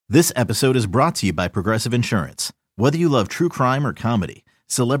This episode is brought to you by Progressive Insurance. Whether you love true crime or comedy,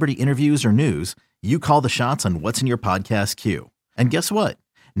 celebrity interviews or news, you call the shots on what's in your podcast queue. And guess what?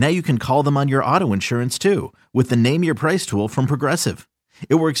 Now you can call them on your auto insurance too with the Name Your Price tool from Progressive.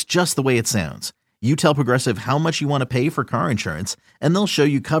 It works just the way it sounds. You tell Progressive how much you want to pay for car insurance, and they'll show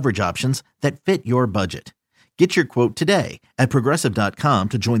you coverage options that fit your budget. Get your quote today at Progressive.com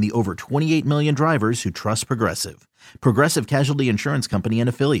to join the over 28 million drivers who trust Progressive. Progressive Casualty Insurance Company and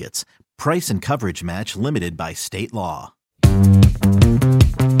Affiliates. Price and coverage match limited by state law.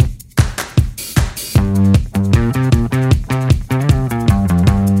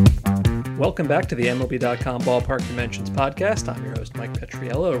 Welcome back to the MLB.com Ballpark Dimensions podcast. I'm your host, Mike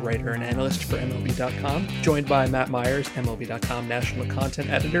Petriello, writer and analyst for MLB.com, joined by Matt Myers, MLB.com national content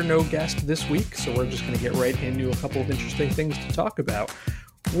editor. No guest this week, so we're just going to get right into a couple of interesting things to talk about.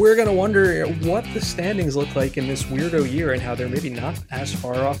 We're going to wonder what the standings look like in this weirdo year and how they're maybe not as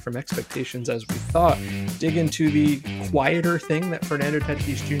far off from expectations as we thought. Dig into the quieter thing that Fernando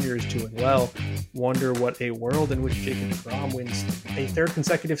Tatis Jr. is doing well. Wonder what a world in which Jacob deGrom wins a third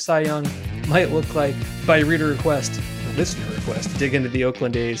consecutive Cy Young might look like. By reader request, listener request, dig into the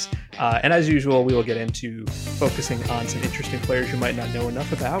Oakland A's. And as usual, we will get into focusing on some interesting players you might not know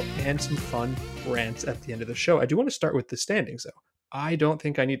enough about and some fun rants at the end of the show. I do want to start with the standings, though. I don't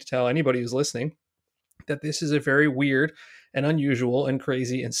think I need to tell anybody who's listening that this is a very weird and unusual and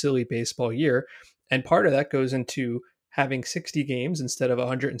crazy and silly baseball year. And part of that goes into having 60 games instead of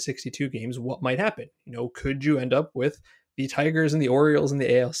 162 games. What might happen? You know, could you end up with the Tigers and the Orioles and the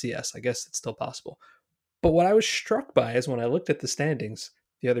ALCS? I guess it's still possible. But what I was struck by is when I looked at the standings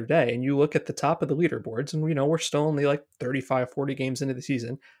the other day, and you look at the top of the leaderboards, and, you know, we're still only like 35, 40 games into the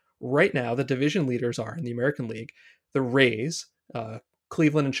season. Right now, the division leaders are in the American League, the Rays,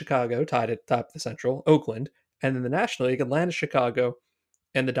 Cleveland and Chicago tied at top of the Central, Oakland, and then the National League, Atlanta, Chicago,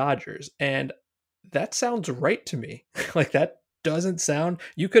 and the Dodgers. And that sounds right to me. Like, that doesn't sound...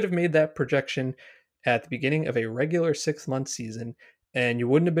 You could have made that projection at the beginning of a regular 6-month season, and you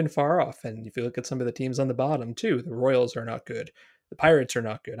wouldn't have been far off. And if you look at some of the teams on the bottom, too, the Royals are not good. The Pirates are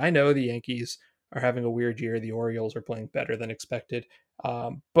not good. I know the Yankees are having a weird year. The Orioles are playing better than expected.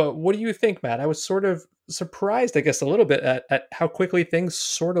 But what do you think, Matt? I was sort of surprised, I guess, a little bit at how quickly things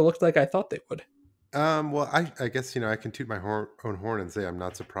sort of looked like I thought they would. Well, I guess, you know, I can toot my own horn and say I'm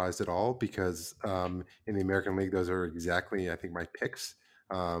not surprised at all because in the American League, those are exactly, I think, my picks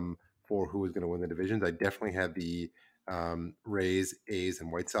for who was going to win the divisions. I definitely had the Rays, A's, and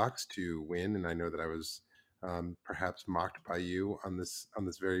White Sox to win, and I know that I was perhaps mocked by you on this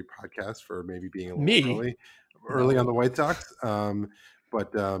very podcast for maybe being a little early on the White Sox.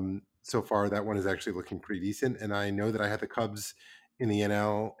 But so far, that one is actually looking pretty decent. And I know that I had the Cubs in the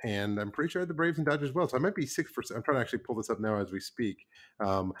NL, and I'm pretty sure I had the Braves and Dodgers as well. So I might be 6 for. I'm trying to actually pull this up now as we speak.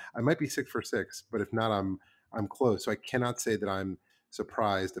 I might be 6 for 6, but if not, I'm close. So I cannot say that I'm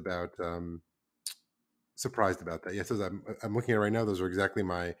surprised about that. Yes, I'm looking at it right now. Those are exactly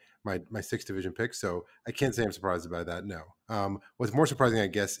my 6 division picks. So I can't say I'm surprised by that. No. What's more surprising, I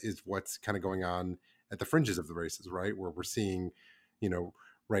guess, is what's kind of going on at the fringes of the races, right? Where we're seeing, you know,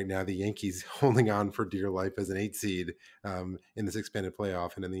 right now the Yankees holding on for dear life as an 8 seed in this expanded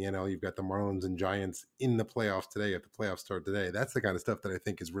playoff. And in the NL, you've got the Marlins and Giants in the playoffs today, if the playoffs start today. That's the kind of stuff that I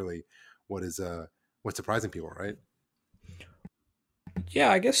think is really what's surprising people, right?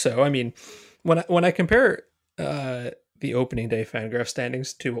 Yeah, I guess so. I mean, when I compare the opening day Fangraph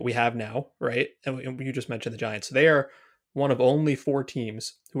standings to what we have now, right? And you just mentioned the Giants. So they are one of only 4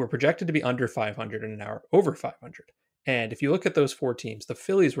 teams who are projected to be under 500 in an hour, over 500. And if you look at those 4 teams, the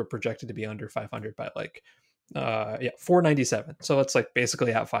Phillies were projected to be under 500 by 497. So that's like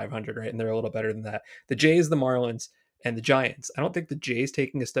basically at 500, right? And they're a little better than that. The Jays, the Marlins, and the Giants. I don't think the Jays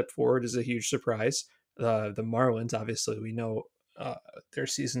taking a step forward is a huge surprise. The Marlins, obviously, we know their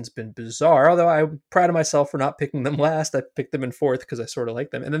season's been bizarre, although I'm proud of myself for not picking them last. I picked them in 4th because I sort of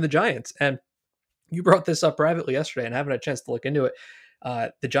like them. And then the Giants. And you brought this up privately yesterday and haven't had a chance to look into it.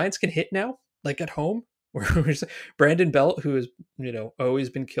 The Giants can hit now, like at home. Brandon Belt, who has, you know, always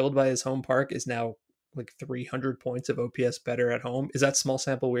been killed by his home park, is now like 300 points of OPS better at home. Is that small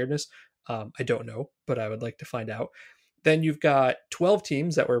sample weirdness? I don't know, but I would like to find out. Then you've got 12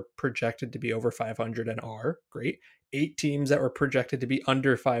 teams that were projected to be over 500 and are great. 8 teams that were projected to be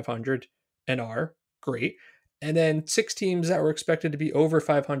under 500 and are great. And then 6 teams that were expected to be over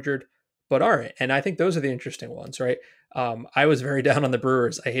 500 but aren't. And I think those are the interesting ones, right? I was very down on the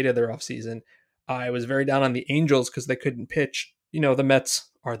Brewers. I hated their offseason. I was very down on the Angels because they couldn't pitch. You know, the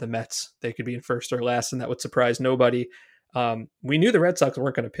Mets are the Mets. They could be in first or last, and that would surprise nobody. We knew the Red Sox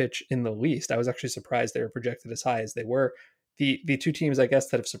weren't going to pitch in the least. I was actually surprised they were projected as high as they were. The two teams, I guess,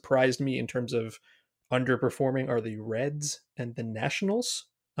 that have surprised me in terms of underperforming are the Reds and the Nationals.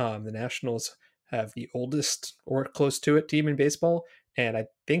 The Nationals have the oldest or close to it team in baseball, and I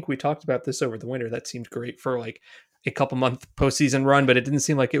think we talked about this over the winter. That seemed great for like a couple month postseason run, but it didn't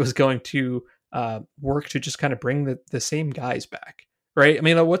seem like it was going to work to just kind of bring the same guys back, right? I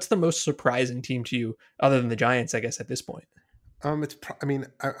mean, what's the most surprising team to you other than the Giants, I guess, at this point? I mean,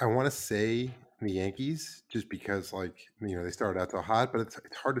 I want to say the Yankees just because, like, they started out so hot, but it's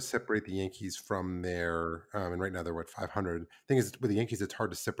hard to separate the Yankees from their, and right now they're what, 500. Thing is, with the Yankees, it's hard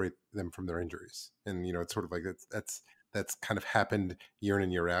to separate them from their injuries, and it's sort of like that's kind of happened year in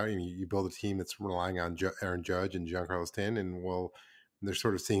and year out. And you build a team that's relying on Aaron Judge and Giancarlo Stanton, and well, they're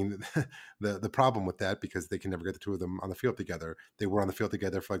sort of seeing the problem with that because they can never get the two of them on the field together. They were on the field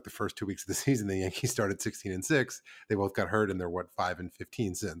together for like the first 2 weeks of the season. The Yankees started 16-6. They both got hurt, and they're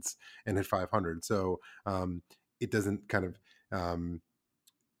 5-15 since and hit 500. So it doesn't kind of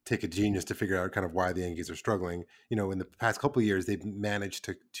take a genius to figure out kind of why the Yankees are struggling. In the past couple of years, they've managed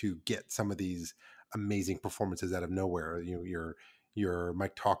to get some of these amazing performances out of nowhere. Your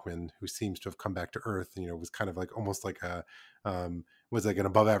Mike Tauchman, who seems to have come back to earth, was kind of like almost like was like an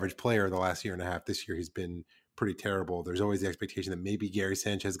above average player the last year and a half. This year he's been pretty terrible. There's always the expectation that maybe Gary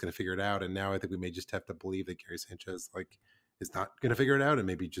Sanchez is going to figure it out, and now I think we may just have to believe that Gary Sanchez is not going to figure it out, and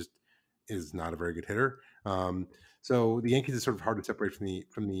maybe just is not a very good hitter. So the Yankees is sort of hard to separate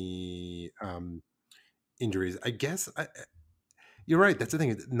from the injuries. I guess you're right. That's the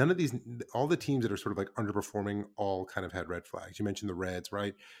thing. None of these, all the teams that are sort of like underperforming, all kind of had red flags. You mentioned the Reds,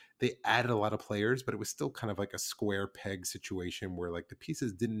 right? They added a lot of players, but it was still kind of like a square peg situation where like the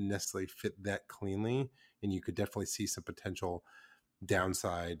pieces didn't necessarily fit that cleanly, and you could definitely see some potential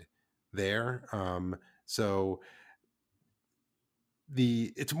downside there. So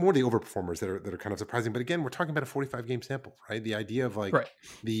it's more the overperformers that are kind of surprising. But again, we're talking about a 45 game sample, right? The idea of like Right.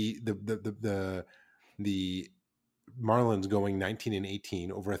 the Marlins going 19-18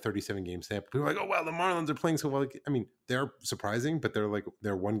 over a 37 game sample. People are like, oh wow, the Marlins are playing so well. I mean, they're surprising, but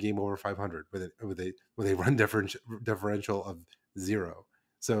they're one game over 500 with a run differential of 0.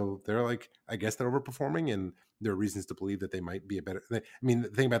 So they're like, I guess they're overperforming, and there are reasons to believe that they might be a better. I mean, the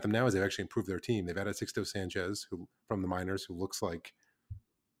thing about them now is they've actually improved their team. They've added Sixto Sanchez, who from the minors, who looks like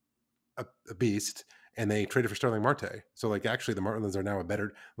a beast, and they traded for Sterling Marte. So like actually the Marlins are now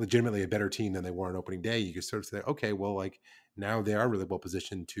legitimately a better team than they were on opening day. You can sort of say, okay, well, like now they are really well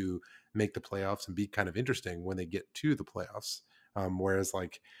positioned to make the playoffs and be kind of interesting when they get to the playoffs. Whereas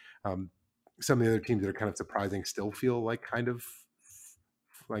like some of the other teams that are kind of surprising still feel like kind of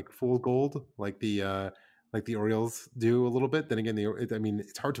like full gold, like the Orioles do a little bit. Then again,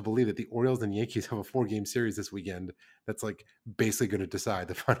 it's hard to believe that the Orioles and Yankees have a 4-game series this weekend. That's like basically going to decide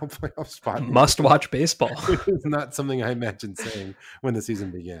the final playoff spot. Must watch baseball. It's not something I imagined saying when the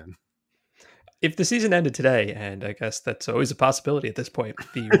season began. If the season ended today, and I guess that's always a possibility at this point,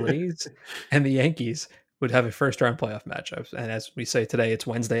 the Rays and the Yankees would have a first round playoff matchup. And as we say today, it's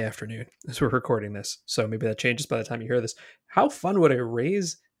Wednesday afternoon as we're recording this. So maybe that changes by the time you hear this. How fun would a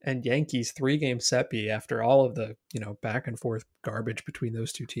Rays and Yankees 3-game set be after all of the, back and forth garbage between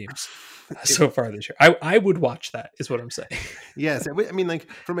those two teams so far this year? I would watch that, is what I'm saying. Yes. I mean, like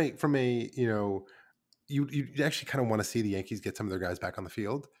from a you actually kind of want to see the Yankees get some of their guys back on the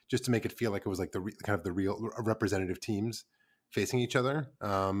field just to make it feel like it was like the real representative teams facing each other.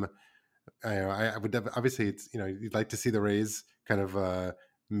 I would obviously it's you'd like to see the Rays kind of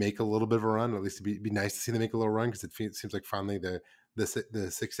make a little bit of a run, or at least it'd be nice to see them make a little run, because it seems like finally the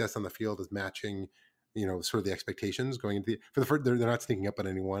success on the field is matching sort of the expectations going into they're not sneaking up on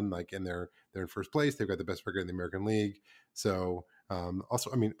anyone, like, and they're in first place. They've got the best record in the American League. So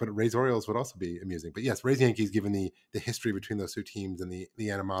also, I mean, but Rays Orioles would also be amusing. But yes, Rays Yankees, given the history between those two teams and the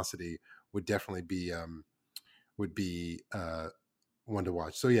animosity, would definitely be one to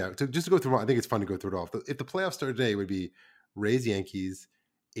watch. So yeah, just to go through, I think it's fun to go through it all. If the playoffs started today, it would be Rays Yankees,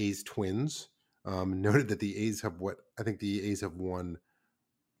 A's Twins. Noted that the A's have the A's have won.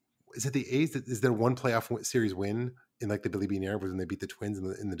 Is it the A's? Is there one playoff series win in like the Billy Bean era when they beat the Twins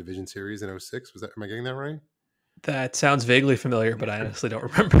in the division series in 2006? Am I getting that right? That sounds vaguely familiar, but I honestly don't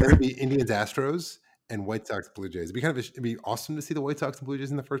remember. It would be Indians Astros and White Sox Blue Jays. It'd be awesome to see the White Sox and Blue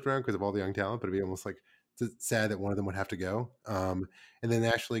Jays in the first round because of all the young talent, but it'd be almost like it's sad that one of them would have to go. And then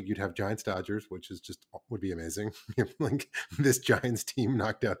National League, you'd have Giants Dodgers, which is would be amazing. Like this Giants team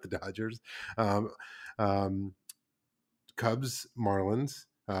knocked out the Dodgers. Cubs Marlins.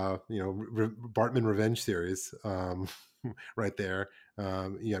 Bartman revenge series right there.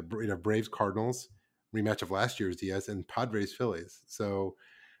 Braves Cardinals, rematch of last year's Diaz, and Padres Phillies. So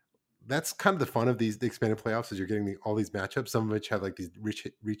that's kind of the fun of the expanded playoffs is you're getting all these matchups, some of which have like these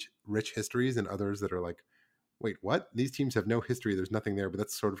rich histories, and others that are like, wait, what? These teams have no history. There's nothing there, but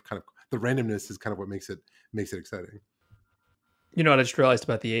that's sort of kind of the randomness is kind of what makes it exciting. You know what I just realized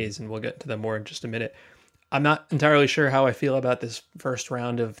about the A's, and we'll get to them more in just a minute. I'm not entirely sure how I feel about this first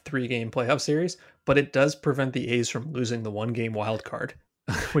round of 3-game playoff series, but it does prevent the A's from losing the 1-game wild card,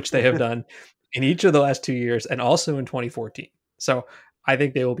 which they have done in each of the last 2 years and also in 2014. So I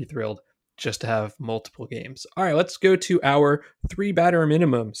think they will be thrilled just to have multiple games. All right, let's go to our 3-batter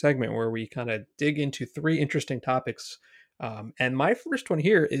minimum segment where we kind of dig into 3 interesting topics. And my first one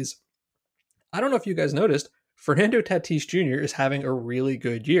here is, I don't know if you guys noticed, Fernando Tatis Jr. is having a really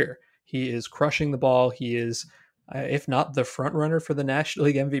good year. He is crushing the ball. He is, if not the front runner for the National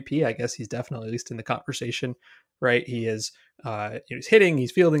League MVP, I guess he's definitely at least in the conversation, right? He is, he's hitting,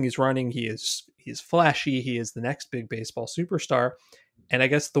 he's fielding, he's running. He's flashy. He is the next big baseball superstar. And I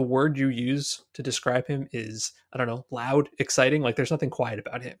guess the word you use to describe him is, I don't know, loud, exciting. Like there's nothing quiet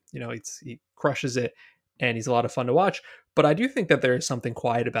about him. You know, he crushes it, and he's a lot of fun to watch. But I do think that there is something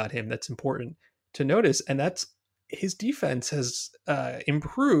quiet about him that's important to notice, and that's his defense has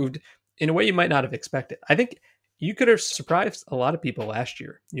improved in a way you might not have expected. I think you could have surprised a lot of people last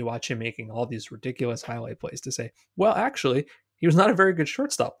year. You watch him making all these ridiculous highlight plays to say, well, actually, he was not a very good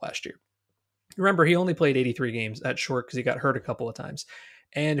shortstop last year. Remember, he only played 83 games at short because he got hurt a couple of times.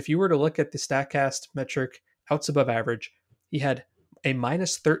 And if you were to look at the StatCast metric, outs above average, he had a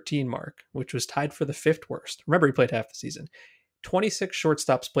minus 13 mark, which was tied for the 5th worst. Remember, he played half the season. 26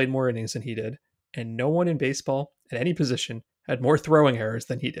 shortstops played more innings than he did, and no one in baseball at any position had more throwing errors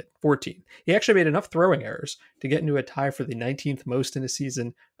than he did, 14. He actually made enough throwing errors to get into a tie for the 19th most in a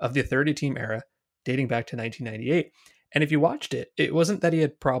season of the 30-team era, dating back to 1998. And if you watched it, it wasn't that he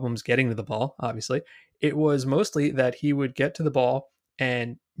had problems getting to the ball, obviously. It was mostly that he would get to the ball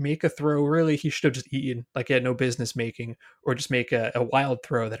and make a throw really he should have just eaten, like he had no business making, or just make a wild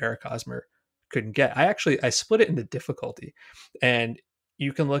throw that Eric Hosmer couldn't get. I split it into difficulty, and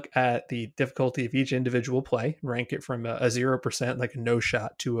you can look at the difficulty of each individual play, rank it from a 0%, like a no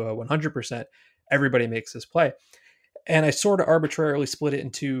shot, to a 100%. Everybody makes this play. And I sort of arbitrarily split it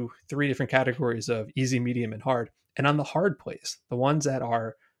into 3 different categories of easy, medium, and hard. And on the hard plays, the ones that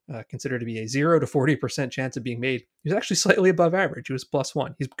are considered to be a 0 to 40% chance of being made, he was actually slightly above average. He was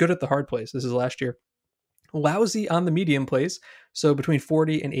 +1. He's good at the hard plays. This is last year. Lousy on the medium plays. So between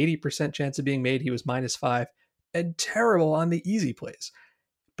 40 and 80% chance of being made, he was -5. And terrible on the easy plays.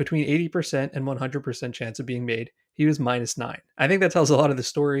 Between 80% and 100% chance of being made, he was -9. I think that tells a lot of the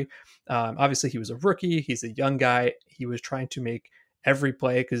story. Obviously, he was a rookie. He's a young guy. He was trying to make every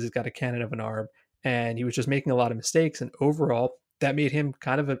play because he's got a cannon of an arm, and he was just making a lot of mistakes. And overall, that made him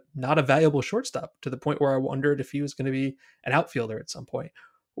kind of not a valuable shortstop, to the point where I wondered if he was going to be an outfielder at some point.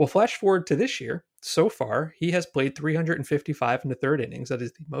 Well, flash forward to this year. So far, he has played 355 in the 3rd innings. That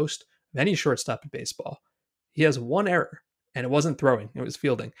is the most of any shortstop in baseball. He has 1 error, and it wasn't throwing, it was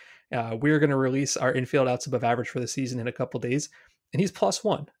fielding. We're going to release our infield outs above average for the season in a couple days, and he's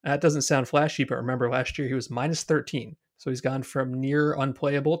 +1. That doesn't sound flashy, but remember last year he was -13. So he's gone from near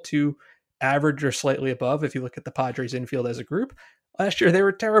unplayable to average or slightly above if you look at the Padres infield as a group. Last year they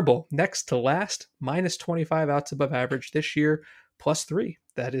were terrible. Next to last, -25 outs above average. This year, +3.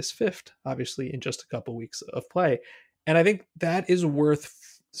 That is 5th, obviously, in just a couple weeks of play. And I think that is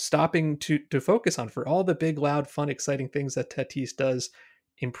worth stopping to focus on for all the big, loud, fun, exciting things that Tatis does.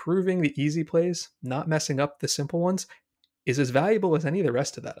 Improving the easy plays, not messing up the simple ones, is as valuable as any of the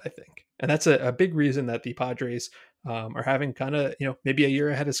rest of that, I think. And that's a big reason that the Padres are having kind of, maybe a year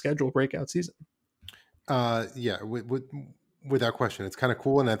ahead of schedule breakout season. Yeah, without question, it's kind of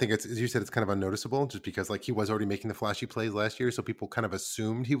cool, and I think it's, as you said, it's kind of unnoticeable just because like he was already making the flashy plays last year, so people kind of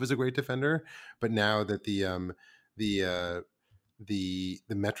assumed he was a great defender. But now that the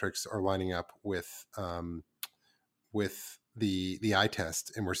metrics are lining up with the eye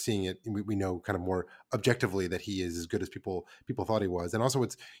test, and we're seeing it, we know kind of more objectively that he is as good as people thought he was. And also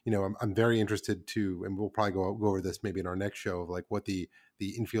it's, I'm very interested to, and we'll probably go over this maybe in our next show, of like what the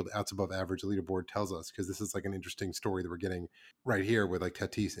infield outs above average leaderboard tells us, because this is like an interesting story that we're getting right here with like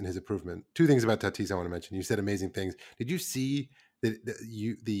Tatis and his improvement. 2 things about Tatis I want to mention. You said amazing things. Did you see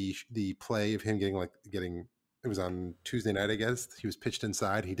the play of him getting it was on Tuesday night, I guess. He was pitched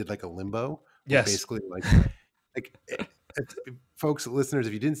inside. He did like a limbo. Yes. Basically like folks, listeners,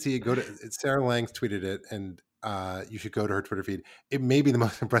 if you didn't see it, go to Sarah Langs tweeted it, and you should go to her Twitter feed. It may be the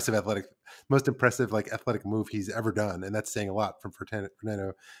most impressive athletic move he's ever done, and that's saying a lot from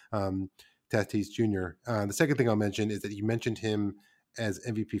Fernando Tatis Jr. The second thing I'll mention is that you mentioned him as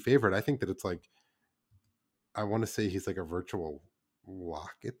MVP favorite. I think that it's like, I want to say he's like a virtual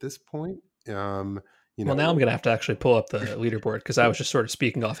lock at this point. Well, now I'm gonna have to actually pull up the leaderboard because I was just sort of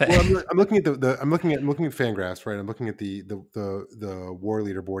speaking off. Well, I'm looking at I'm looking at Fangraphs, right? I'm looking at the WAR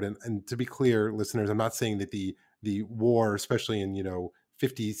leaderboard, and to be clear, listeners, I'm not saying that the WAR, especially in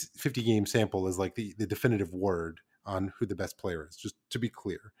 50 game sample, is like the definitive word on who the best player is. Just to be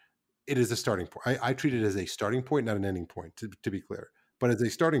clear, it is a starting point. I treat it as a starting point, not an ending point. To be clear, but as a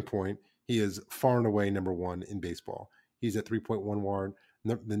starting point, he is far and away number one in baseball. He's at 3.1 WAR.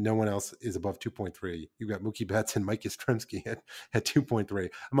 No one else is above 2.3. You've got Mookie Betts and Mike Yastrzemski at 2.3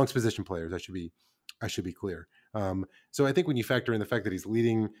 amongst position players. I should be clear. So I think when you factor in the fact that he's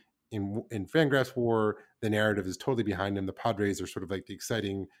leading in Fangraphs WAR, the narrative is totally behind him. The Padres are sort of like the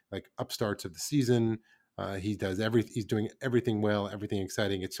exciting like upstarts of the season. He's doing everything well, everything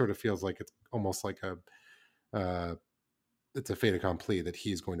exciting. It sort of feels like it's almost like it's a fait accompli that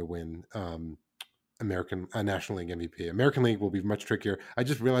he's going to win National League MVP. American League will be much trickier. I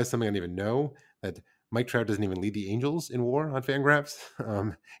just realized something I didn't even know, that Mike Trout doesn't even lead the Angels in WAR on Fangraphs.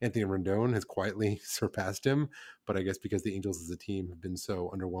 Anthony Rendon has quietly surpassed him, but I guess because the Angels as a team have been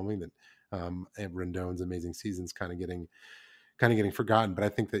so underwhelming that and Rendon's amazing season's kind of getting forgotten. But I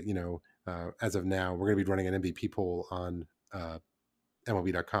think that as of now, we're going to be running an MVP poll on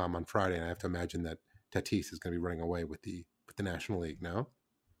MLB.com on Friday, and I have to imagine that Tatis is going to be running away with the National League now.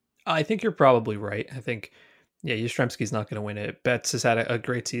 I think you're probably right. I think, Yastrzemski's not going to win it. Betts has had a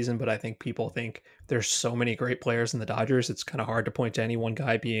great season, but I think people think there's so many great players in the Dodgers. It's kind of hard to point to any one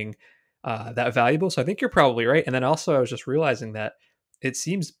guy being that valuable. So I think you're probably right. And then also I was just realizing that it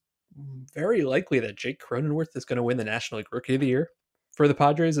seems very likely that Jake Cronenworth is going to win the National League Rookie of the Year for the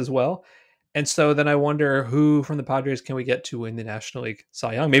Padres as well. And so then I wonder who from the Padres can we get to win the National League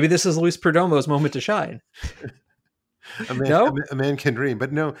Cy Young? Maybe this is Luis Perdomo's moment to shine. A man can dream.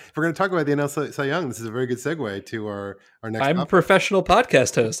 But no, if we're going to talk about the NL Cy Young, this is a very good segue to our next I'm topic. A professional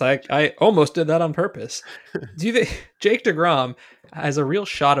podcast host. I almost did that on purpose. Do you think Jake DeGrom has a real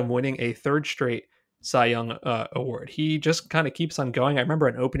shot of winning a third straight Cy Young award? He just kind of keeps on going. I remember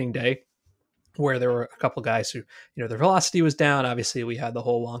an opening day where there were a couple guys who, their velocity was down. Obviously, we had the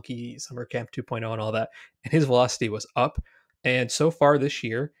whole wonky summer camp 2.0 and all that, and his velocity was up. And so far this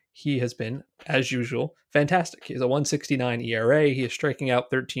year, he has been, as usual, fantastic. He has a 1.69 ERA. He is striking out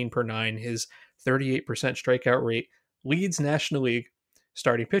 13 per 9. His 38% strikeout rate leads National League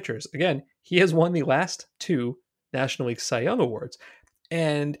starting pitchers. Again, he has won the last 2 National League Cy Young awards.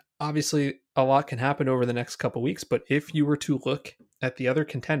 And obviously, a lot can happen over the next couple weeks. But if you were to look at the other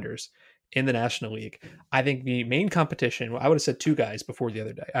contenders in the National League, I think the main competition, I would have said 2 guys before the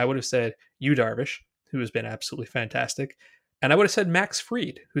other day. I would have said Yu Darvish, who has been absolutely fantastic. And I would have said Max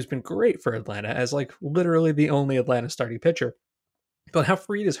Fried, who's been great for Atlanta as like literally the only Atlanta starting pitcher. But how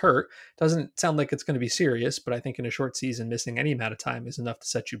Fried is hurt doesn't sound like it's going to be serious, but I think in a short season, missing any amount of time is enough to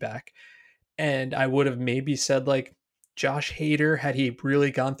set you back. And I would have maybe said like Josh Hader, had he really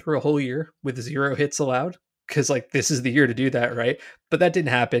gone through a whole year with 0 hits allowed, because like this is the year to do that, right? But that didn't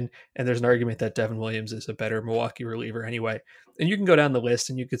happen. And there's an argument that Devin Williams is a better Milwaukee reliever anyway. And you can go down the list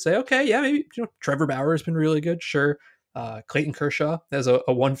and you could say, okay, yeah, maybe Trevor Bauer has been really good, sure. Clayton Kershaw has a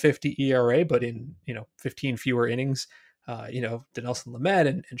 1.50 ERA, but in 15 fewer innings. Dinelson Lamet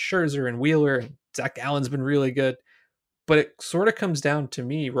and Scherzer and Wheeler and Zach Gallen's been really good. But it sort of comes down to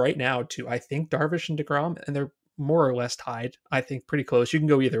me right now to, I think, Darvish and DeGrom, and they're more or less tied. I think pretty close. You can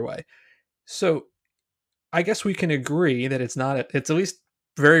go either way. So I guess we can agree that it's at least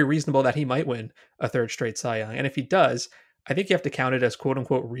very reasonable that he might win a third straight Cy Young. And if he does, I think you have to count it as quote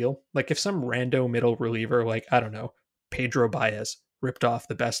unquote real. Like if some rando middle reliever, like, I don't know, Pedro Baez ripped off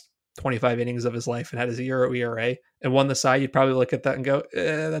the best 25 innings of his life and had a 0 ERA and won the Cy, you'd probably look at that and go,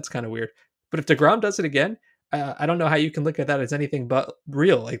 that's kind of weird. But if DeGrom does it again, I don't know how you can look at that as anything but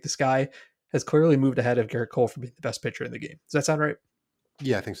real. Like this guy has clearly moved ahead of Garrett Cole for being the best pitcher in the game. Does that sound right?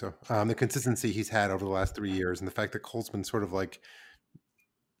 Yeah, I think so. The consistency he's had over the last 3 years and the fact that Cole's been sort of like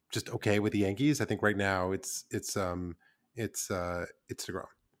just okay with the Yankees. I think right now it's DeGrom.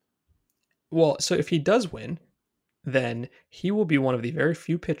 Well, so if he does win, then he will be one of the very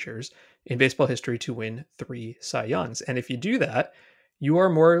few pitchers in baseball history to win 3 Cy Youngs. And if you do that, you are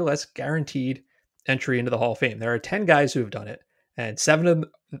more or less guaranteed entry into the Hall of Fame. There are 10 guys who have done it, and 7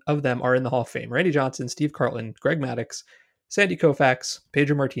 of them are in the Hall of Fame. Randy Johnson, Steve Carlton, Greg Maddux, Sandy Koufax,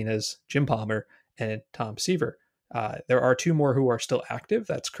 Pedro Martinez, Jim Palmer, and Tom Seaver. There are 2 more who are still active.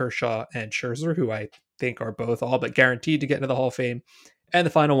 That's Kershaw and Scherzer, who I think are both all but guaranteed to get into the Hall of Fame. And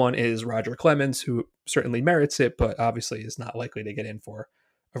the final one is Roger Clemens, who certainly merits it, but obviously is not likely to get in for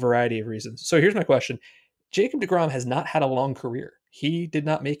a variety of reasons. So here's my question. Jacob deGrom has not had a long career. He did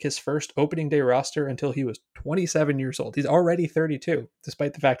not make his first opening day roster until he was 27 years old. He's already 32,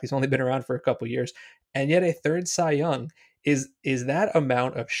 despite the fact he's only been around for a couple years. And yet a third Cy Young is that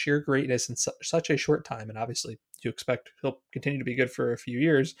amount of sheer greatness in such a short time. And obviously you expect he'll continue to be good for a few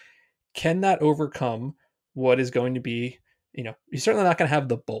years. Can that overcome what is going to be, he's certainly not going to have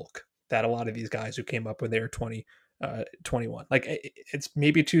the bulk that a lot of these guys who came up when they were 21. Like, it's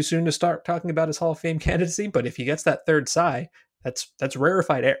maybe too soon to start talking about his Hall of Fame candidacy, but if he gets that third Cy, that's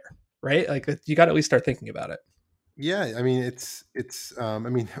rarefied air, right? Like, you got to at least start thinking about it. Yeah, I mean, it's I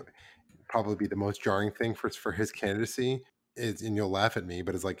mean, probably be the most jarring thing for his candidacy is, and you'll laugh at me,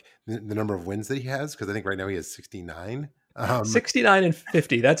 but it's like the number of wins that he has, because I think right now he has 69. 69 and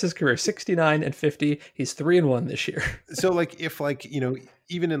 50. That's his career. 69 and 50. He's 3-1 this year. So like, if like,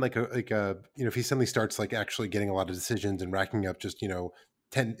 even in like a if he suddenly starts like actually getting a lot of decisions and racking up just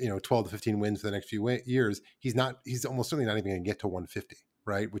 10 12 to 15 wins for the next few years, he's almost certainly not even going to get to 150,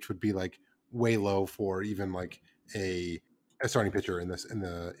 right? Which would be like way low for even like a starting pitcher in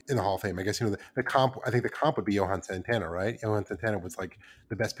the Hall of Fame. I guess the comp. I think the comp would be Johan Santana, right? Johan Santana was like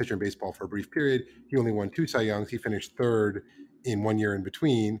the best pitcher in baseball for a brief period. He only won 2 Cy Youngs. He finished third in 1 year in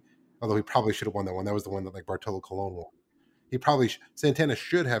between. Although he probably should have won that one. That was the one that like Bartolo Colon won. Santana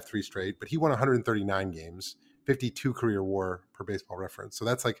should have 3 straight, but he won 139 games, 52 career WAR per Baseball Reference. So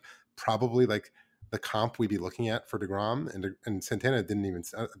that's like probably like the comp we'd be looking at for deGrom, and Santana didn't even.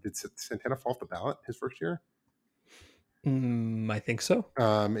 Did Santana fall off the ballot his first year? I think so.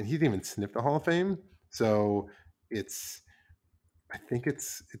 And he didn't even sniff the Hall of Fame. So I think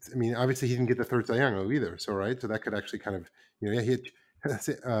it's. I mean, obviously he didn't get the third Cy Young either. So right, so that could actually kind of he had.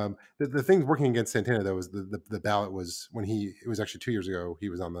 The thing working against Santana though was the ballot was when it was actually 2 years ago he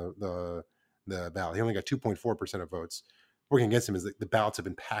was on the ballot. He only got 2.4% of votes. Working against him is that the ballots have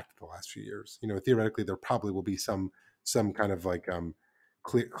been packed the last few years. Theoretically there probably will be some kind of like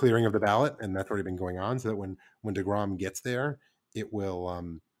clearing of the ballot, and that's already been going on, so that when deGrom gets there, it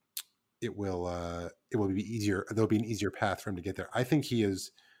will be easier. There'll be an easier path for him to get there. I think he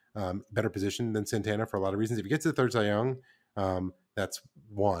is better positioned than Santana for a lot of reasons. If he gets to the third Cy Young, that's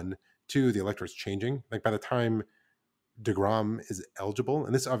one. Two, the electorate's changing. Like, by the time deGrom is eligible,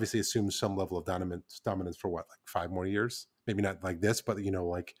 and this obviously assumes some level of dominance for what, like 5 more years? Maybe not like this, but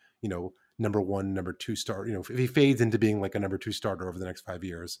number 1, number 2 star. If he fades into being like a number 2 starter over the next 5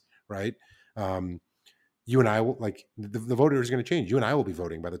 years, right? You and I will, like, the voters are going to change. You and I will be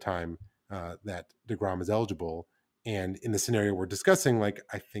voting by the time that deGrom is eligible. And in the scenario we're discussing, like,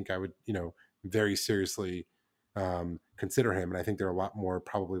 I think I would, very seriously consider him. And I think there are a lot more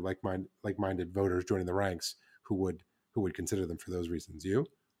probably like-minded voters joining the ranks who would consider them for those reasons. You?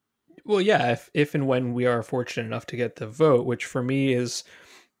 Well, yeah, if and when we are fortunate enough to get the vote, which for me is,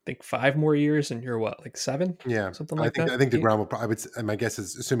 I think, 5 more years, and you're what, like 7? Yeah, something like that. I think deGrom will. I would. My guess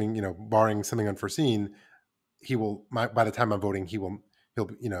is, assuming barring something unforeseen, he will. By the time I'm voting, he'll.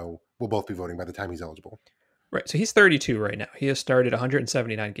 We'll both be voting by the time he's eligible. Right. So he's 32 right now. He has started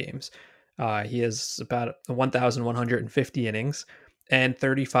 179 games. He has about 1,150 innings and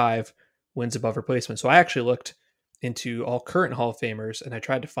 35 wins above replacement. So I actually looked into all current Hall of Famers, and I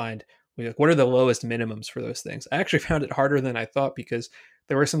tried to find what are the lowest minimums for those things. I actually found it harder than I thought, because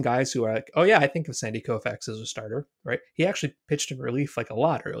there were some guys who are like, oh yeah, I think of Sandy Koufax as a starter, right? He actually pitched in relief like a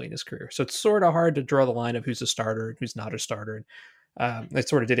lot early in his career. So it's sort of hard to draw the line of who's a starter and who's not a starter. And I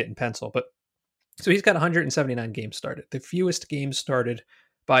sort of did it in pencil. But so he's got 179 games started. The fewest games started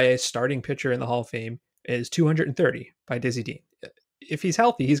by a starting pitcher in the Hall of Fame is 230 by Dizzy Dean. If he's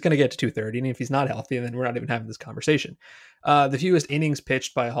healthy, he's going to get to 230. And if he's not healthy, then we're not even having this conversation. The fewest innings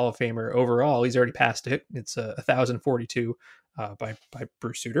pitched by a Hall of Famer overall, he's already passed it. It's 1,042 by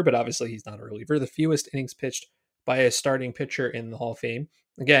Bruce Sutter, but obviously he's not a reliever. The fewest innings pitched by a starting pitcher in the Hall of Fame.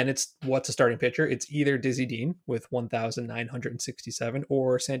 Again, it's what's a starting pitcher? It's either Dizzy Dean with 1,967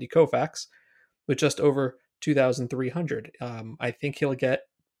 or Sandy Koufax with just over 2,300. I think he'll get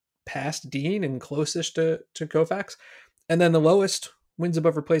past Dean and closest to Koufax. And then the lowest wins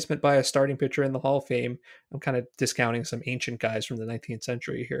above replacement by a starting pitcher in the Hall of Fame. I'm kind of discounting some ancient guys from the 19th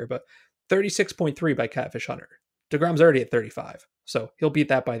century here, but 36.3 by Catfish Hunter. deGrom's already at 35, so he'll beat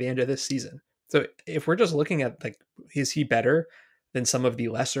that by the end of this season. So if we're just looking at, like, is he better than some of the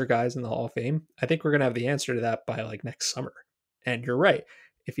lesser guys in the Hall of Fame? I think we're going to have the answer to that by like next summer. And you're right.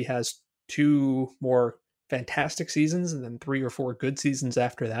 If he has 2 more fantastic seasons and then 3 or 4 good seasons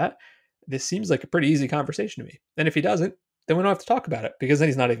after that, this seems like a pretty easy conversation to me. And if he doesn't, then we don't have to talk about it, because then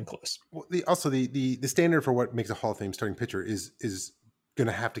he's not even close. Well, the standard for what makes a Hall of Fame starting pitcher is going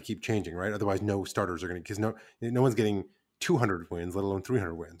to have to keep changing, right? Otherwise, no starters are going to, because no one's getting 200 wins, let alone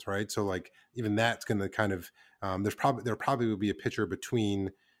 300 wins, right? So like even that's going to kind of there probably will be a pitcher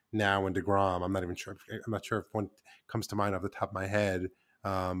between now and DeGrom. I'm not sure if one comes to mind off the top of my head,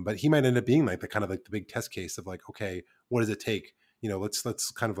 but he might end up being like the kind of like the big test case of like, okay, what does it take?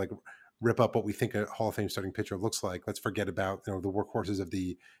 Let's kind of like rip up what we think a Hall of Fame starting pitcher looks like. Let's forget about the workhorses of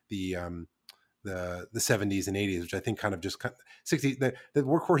the 70s and 80s, which I think kind of just 60 the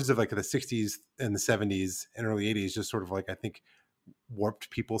workhorses of like the 60s and the 70s and early 80s just sort of like I think warped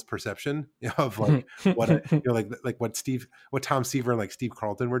people's perception of like what like what Tom Seaver and like Steve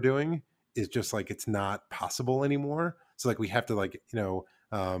Carlton were doing is just like it's not possible anymore. So like we have to like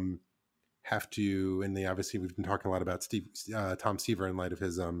and obviously we've been talking a lot about Tom Seaver in light of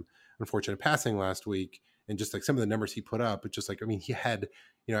his unfortunate passing last week, and just like some of the numbers he put up. It's just like, I mean, he had,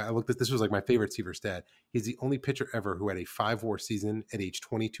 I looked at, this was like my favorite Seaver stat. He's the only pitcher ever who had a 5-WAR season at age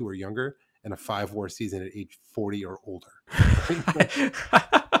 22 or younger and a 5-WAR season at age 40 or older.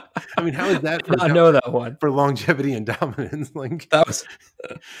 I mean, how is that I know that one for longevity and dominance? Like that was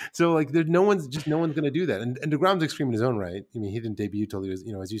so like there's no one's going to do that. And DeGrom's extreme in his own right. I mean, he didn't debut till he was,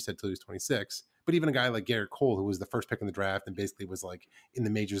 as you said, till he was 26. But even a guy like Garrett Cole, who was the first pick in the draft and basically was like in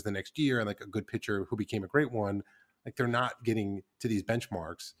the majors the next year and like a good pitcher who became a great one, like they're not getting to these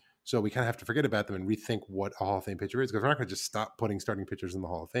benchmarks. So we kind of have to forget about them and rethink what a Hall of Fame pitcher is, because we're not going to just stop putting starting pitchers in the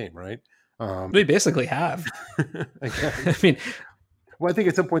Hall of Fame, right? We basically have. I mean, well, I think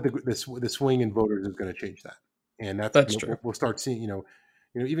at some point the swing in voters is going to change that, and that's true. We'll start seeing,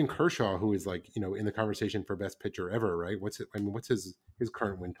 even Kershaw, who is like, in the conversation for best pitcher ever, right? What's his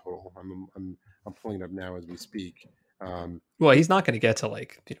current win total? I'm pulling it up now as we speak. Well, he's not going to get to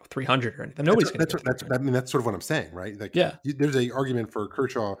like 300 or anything. Nobody's going to. That's sort of what I'm saying, right? Like, yeah, there's a argument for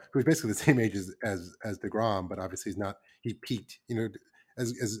Kershaw, who's basically the same age as DeGrom, but obviously he's not. He peaked,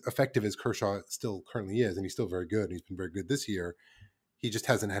 as effective as Kershaw still currently is, and he's still very good. And he's been very good this year. He just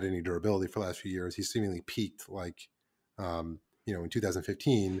hasn't had any durability for the last few years. He's seemingly peaked like, in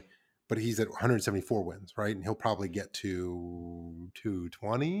 2015, but he's at 174 wins, right? And he'll probably get to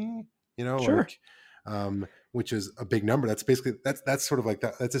 220, sure. Like, which is a big number. That's basically, that's sort of like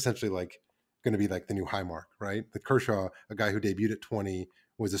that. That's essentially like going to be like the new high mark, right? The Kershaw, a guy who debuted at 20,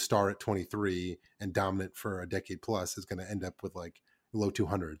 was a star at 23 and dominant for a decade plus, is going to end up with like low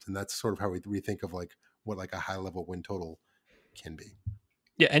 200s. And that's sort of how we rethink of like what like a high level win total can be.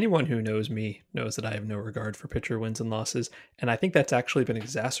 Yeah, anyone who knows me knows that I have no regard for pitcher wins and losses. And I think that's actually been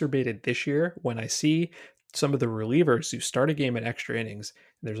exacerbated this year when I see some of the relievers who start a game in extra innings,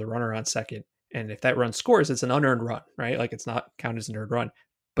 and there's a runner on second. And if that run scores, it's an unearned run, right? Like it's not counted as an earned run.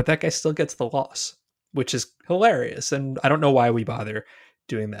 But that guy still gets the loss, which is hilarious. And I don't know why we bother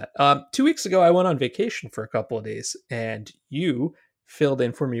doing that. 2 weeks ago, I went on vacation for a couple of days, and you filled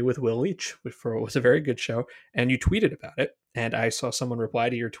in for me with Will Leach, which was a very good show, and you tweeted about it. And I saw someone reply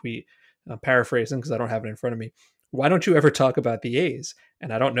to your tweet, paraphrasing because I don't have it in front of me. Why don't you ever talk about the A's?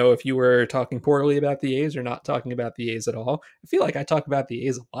 And I don't know if you were talking poorly about the A's or not talking about the A's at all. I feel like I talk about the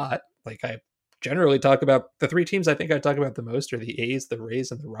A's a lot. Like I generally talk about the three teams I think I talk about the most are the A's, the Rays,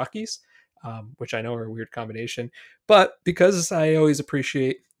 and the Rockies, which I know are a weird combination. But because I always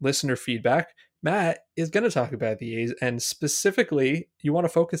appreciate listener feedback, Matt is going to talk about the A's, and specifically, you want to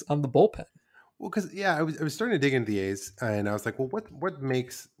focus on the bullpen. Well, because I was starting to dig into the A's, and I was like, well, what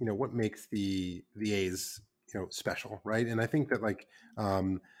makes the A's special, right? And I think that like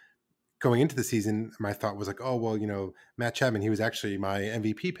going into the season, my thought was like, oh well, Matt Chapman, he was actually my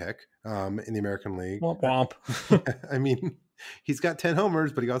MVP pick in the American League. Womp womp. I mean, he's got 10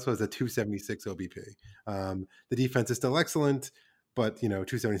 homers, but he also has a 276 OBP. The defense is still excellent, but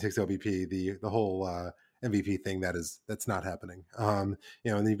 276 OBP, the whole MVP thing, that's not happening. And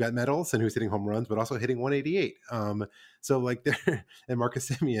then you've got Matt Olson, who's hitting home runs, but also hitting 188. So like there, and Marcus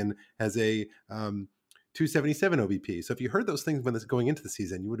Semien has a 277 OBP. So if you heard those things when this going into the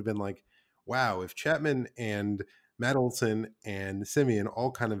season, you would have been like, wow, if Chapman and Matt Olson and Semien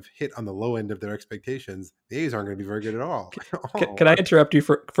all kind of hit on the low end of their expectations, the A's aren't going to be very good at all. Can I interrupt you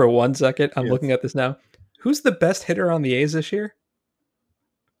for 1 second? I'm looking at this now. Who's the best hitter on the A's this year?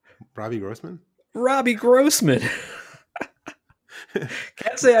 Robbie Grossman.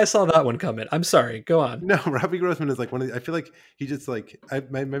 Can't say I saw that one coming. I'm sorry. Go on. No, Robbie Grossman is like one of the, I feel like he just like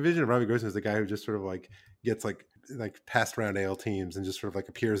my vision of Robbie Grossman is the guy who just sort of like gets like passed around AL teams and just sort of like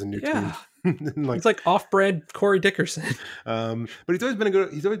appears in new teams. He's like off-brand Corey Dickerson. But he's always been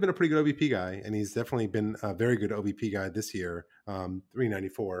a pretty good OBP guy, and he's definitely been a very good OBP guy this year.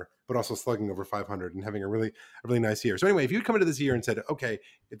 394, but also slugging over 500 and having a really nice year. So anyway, if you'd come into this year and said, okay,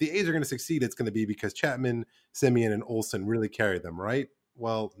 if the A's are going to succeed, it's going to be because Chapman, Semien, and Olson really carry them, right?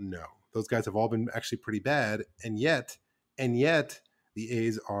 Well, no, those guys have all been actually pretty bad, and yet And yet the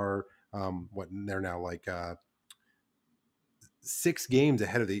A's are they're now like 6 games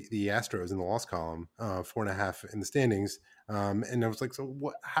ahead of the Astros in the loss column, 4.5 in the standings. And I was like, so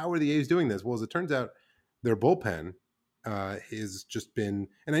what? How are the A's doing this? Well, as it turns out, their bullpen has just been,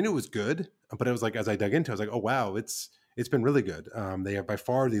 and I knew it was good, but it was like, as I dug into it, I was like, oh wow, it's been really good. They have by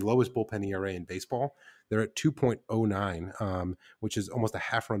far the lowest bullpen ERA in baseball. They're at 2.09, which is almost a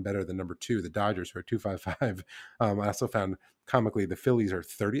half run better than number 2, the Dodgers, who are 2.55. I also found comically the Phillies are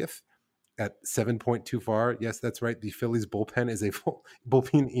 30th at 7.24. Yes, that's right. The Phillies bullpen is a full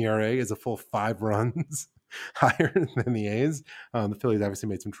bullpen ERA is a full 5 runs higher than the A's. The Phillies obviously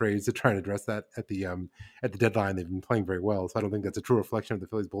made some trades to try and address that at the deadline. They've been playing very well, so I don't think that's a true reflection of the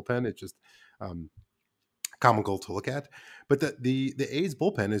Phillies bullpen. It's just comical to look at. But the A's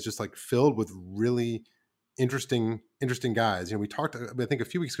bullpen is just like filled with really interesting guys. We talked, I think a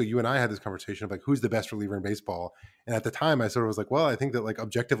few weeks ago, you and I had this conversation of like, who's the best reliever in baseball? And at the time I sort of was like, well, I think that like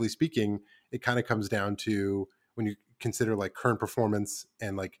objectively speaking, it kind of comes down to, when you consider like current performance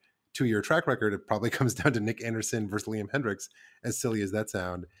and like 2-year track record, it probably comes down to Nick Anderson versus Liam Hendriks, as silly as that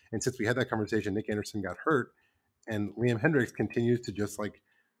sound. And since we had that conversation, Nick Anderson got hurt and Liam Hendriks continues to just like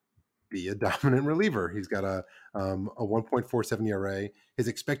be a dominant reliever. He's got a 1.47 ERA. His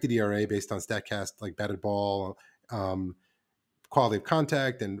expected ERA based on StatCast, like batted ball, quality of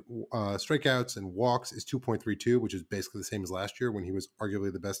contact, and strikeouts and walks, is 2.32, which is basically the same as last year when he was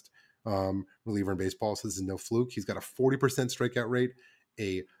arguably the best reliever in baseball. So this is no fluke. He's got a 40% strikeout rate,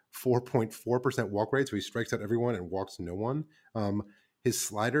 a 4.4% walk rate, so he strikes out everyone and walks no one. His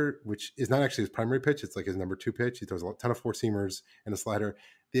slider, which is not actually his primary pitch, it's like his number 2 pitch. He throws a ton of 4-seamers and a slider.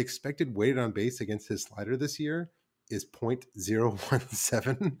 The expected weighted on base against his slider this year is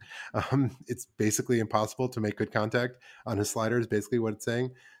 0.017. It's basically impossible to make good contact on his slider, is basically what it's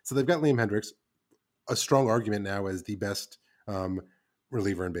saying. So they've got Liam Hendriks, a strong argument now as the best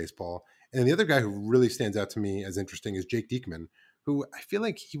reliever in baseball. And the other guy who really stands out to me as interesting is Jake Diekman, who I feel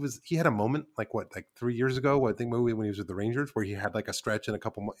like he had a moment like 3 years ago, I think maybe when he was with the Rangers, where he had like a stretch in a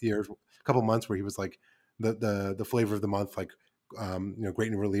couple months where he was like the flavor of the month, like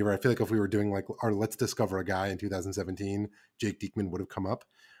great new reliever. I feel like if we were doing like our Let's Discover a Guy in 2017, Jake Diekman would have come up.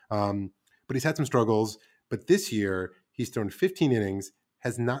 But he's had some struggles. But this year he's thrown 15 innings,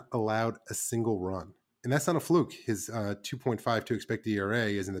 has not allowed a single run. And that's not a fluke. His 2.52 expected ERA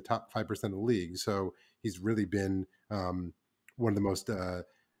is in the top 5% of the league. So he's really been one of the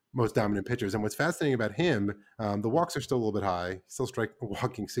most dominant pitchers. And what's fascinating about him, the walks are still a little bit high, still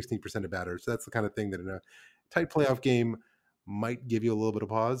walking 16% of batters. So that's the kind of thing that in a tight playoff game might give you a little bit of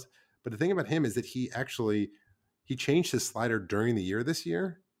pause. But the thing about him is that he changed his slider during the year this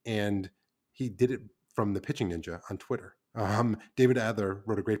year, and he did it from the Pitching Ninja on Twitter. David Adler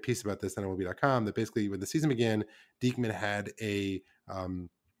wrote a great piece about this on MLB.com, that basically when the season began, Diekman had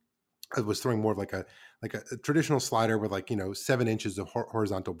was throwing more of like a traditional slider with 7 inches of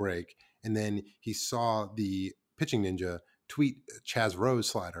horizontal break. And then he saw the Pitching Ninja tweet Chaz Rose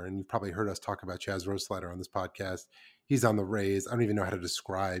slider. And you've probably heard us talk about Chaz Rose slider on this podcast. He's on the Rays. I don't even know how to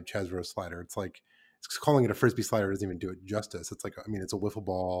describe Chaz Rose slider. It's like, calling it a Frisbee slider doesn't even do it justice. It's like, it's a wiffle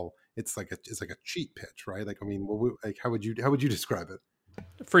ball. It's like a cheat pitch, right? How would you describe it?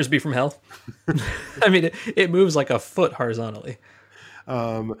 Frisbee from hell. It moves like a foot horizontally.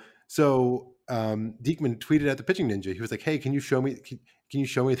 So Diekman tweeted at the Pitching Ninja. He was like, "Hey, can you show me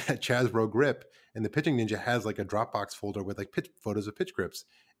that Chaz Rowe grip?" And the Pitching Ninja has like a Dropbox folder with like photos of pitch grips.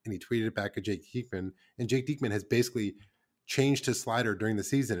 And he tweeted it back at Jake Diekman. And Jake Diekman has basically changed his slider during the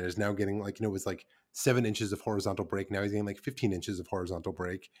season and is now getting it was like 7 inches of horizontal break. Now he's getting like 15 inches of horizontal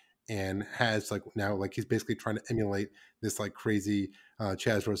break, and has he's basically trying to emulate this like crazy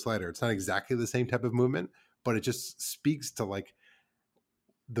Chaz Rowe slider. It's not exactly the same type of movement, but it just speaks to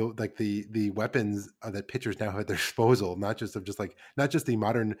the weapons that pitchers now have at their disposal, not just the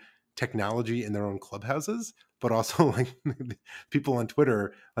modern technology in their own clubhouses, but also like people on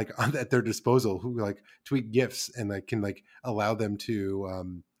Twitter at their disposal who tweet GIFs and can allow them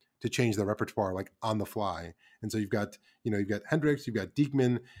to change their repertoire on the fly. And so you've got Hendriks, you've got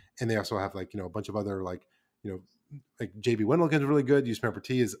Diekman, and they also have a bunch of other JB Wendelken is really good. Yusmeir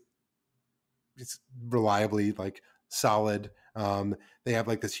Petit is reliably solid. They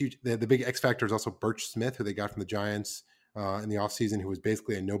have this huge, the big X factor is also Birch Smith, who they got from the Giants in the offseason, who was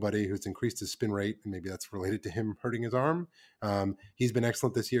basically a nobody, who's increased his spin rate, and maybe that's related to him hurting his arm. He's been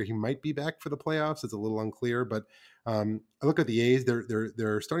excellent this year. He might be back for the playoffs. It's a little unclear, but I look at the A's,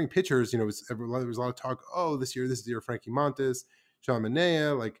 they're starting pitchers. There was a lot of talk, this year Frankie Montas, Sean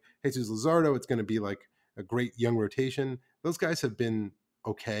Manaea, Jesus Luzardo, it's going to be a great young rotation. Those guys have been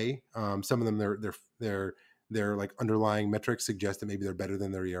okay. Some of them, their like underlying metrics suggest that maybe they're better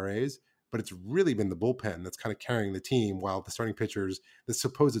than their ERAs. But it's really been the bullpen that's kind of carrying the team, while the starting pitchers, the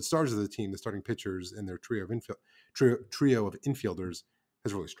supposed stars of the team, the starting pitchers and their trio of infielders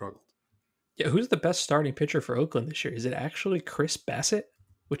has really struggled. Yeah, who's the best starting pitcher for Oakland this year? Is it actually Chris Bassett?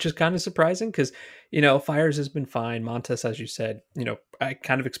 Which is kind of surprising because, Fiers has been fine. Montes, as you said, I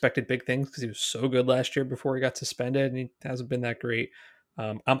kind of expected big things because he was so good last year before he got suspended, and he hasn't been that great.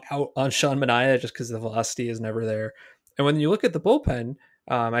 I'm out on Sean Manaea just because the velocity is never there. And when you look at the bullpen,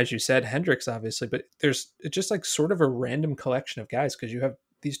 as you said, Hendricks, obviously, but it's just like sort of a random collection of guys because you have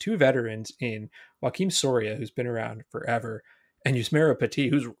these two veterans in Joaquim Soria, who's been around forever, and Yusmeiro Petit,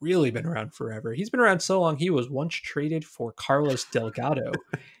 who's really been around forever. He's been around so long, he was once traded for Carlos Delgado.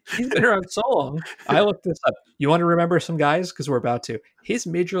 He's been around so long. I looked this up. You want to remember some guys? Because we're about to. His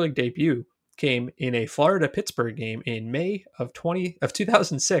major league debut came in a Florida-Pittsburgh game in May of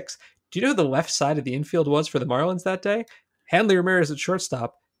 2006. Do you know who the left side of the infield was for the Marlins that day? Hanley Ramirez at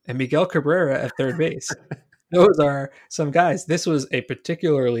shortstop and Miguel Cabrera at third base. Those are some guys. This was a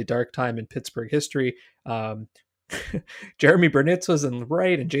particularly dark time in Pittsburgh history. Jeremy Burnitz was in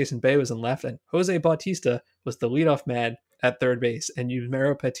right and Jason Bay was in left, and Jose Bautista was the leadoff man at third base, and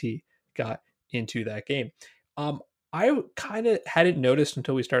Yusmeiro Petit got into that game. I kind of hadn't noticed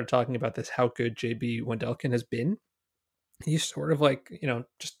until we started talking about this how good JB Wendelken has been. He's sort of like,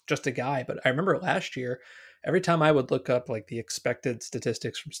 just a guy, but I remember last year, every time I would look up like the expected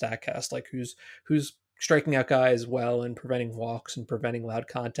statistics from StatCast, like who's striking out guys well and preventing walks and preventing loud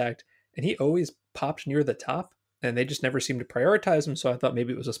contact, and he always popped near the top. And they just never seemed to prioritize him. So I thought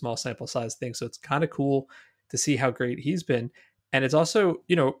maybe it was a small sample size thing. So it's kind of cool to see how great he's been. And it's also,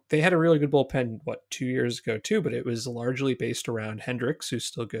 they had a really good bullpen, 2 years ago too, but it was largely based around Hendricks, who's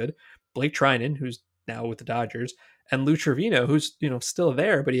still good, Blake Trinan, who's now with the Dodgers, and Lou Trevino, who's, still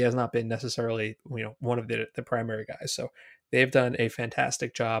there, but he has not been necessarily, one of the primary guys. So they've done a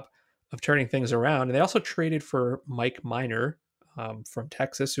fantastic job of turning things around. And they also traded for Mike Minor from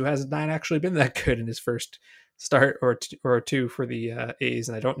Texas, who has not actually been that good in his first start or two for the A's,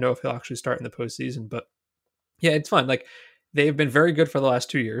 and I don't know if he'll actually start in the postseason. But yeah, it's fun. Like, they've been very good for the last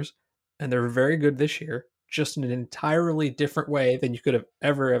 2 years, and they're very good this year, just in an entirely different way than you could have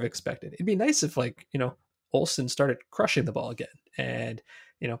ever have expected. It'd be nice if Olsen started crushing the ball again, and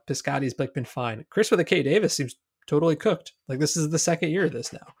Piscotty's been fine. Chris with a K Davis seems totally cooked. Like, this is the second year of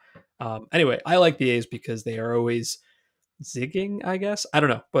this now. Anyway, I like the A's because they are always zigging, I guess. I don't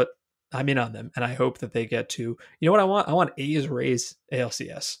know, but I'm in on them, and I hope that they get to, what I want? I want A's Rays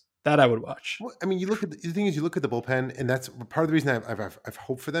ALCS. That I would watch. Well, I mean, you look at the thing is, you look at the bullpen, and that's part of the reason I've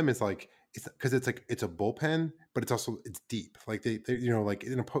hope for them is like it's because it's a bullpen, but it's deep. Like they like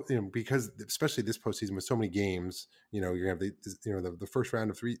in a because especially this postseason with so many games, you're gonna have the first round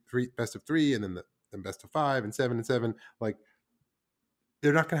of three best of three, and then the best of 5 and 7 and 7. Like,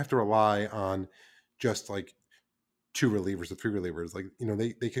 they're not gonna have to rely on just like 2 relievers or 3 relievers. Like,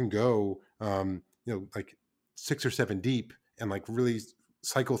 they can go like 6 or 7 deep and like really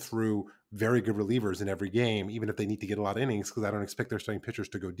cycle through very good relievers in every game, even if they need to get a lot of innings, because I don't expect their starting pitchers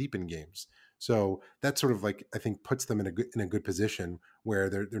to go deep in games. So that sort of like, I think, puts them in a good position where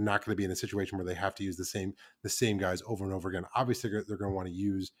they're not going to be in a situation where they have to use the same guys over and over again. Obviously, they're going to want to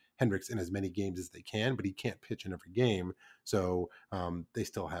use Hendricks in as many games as they can, but he can't pitch in every game. So they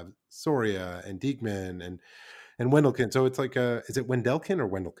still have Soria and Diekman and Wendelken. So it's like, is it Wendelken or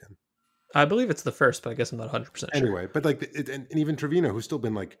Wendelken? I believe it's the first, but I guess I'm not 100% sure. Anyway, but like, and even Trevino, who's still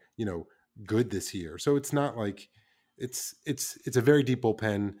been like, good this year. So it's not like it's a very deep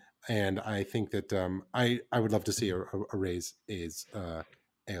bullpen. And I think that I would love to see a Rays A's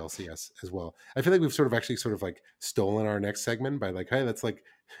ALCS as well. I feel like we've sort of like stolen our next segment by like, hey, that's like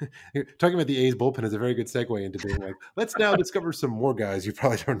talking about the A's bullpen is a very good segue into being like, let's now discover some more guys you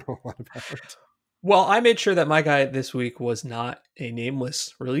probably don't know a lot about. Well, I made sure that my guy this week was not a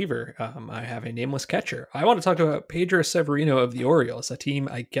nameless reliever. I have a nameless catcher. I want to talk about Pedro Severino of the Orioles, a team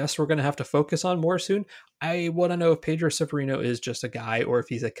I guess we're going to have to focus on more soon. I want to know if Pedro Severino is just a guy or if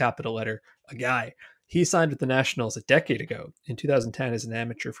he's a capital letter, a guy. He signed with the Nationals a decade ago in 2010 as an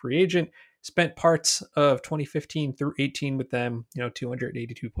amateur free agent, spent parts of 2015 through 18 with them,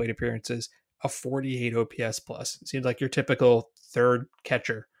 282 plate appearances, a 48 OPS plus. It seems like your typical third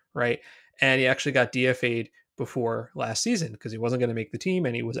catcher, right? And he actually got DFA'd before last season because he wasn't going to make the team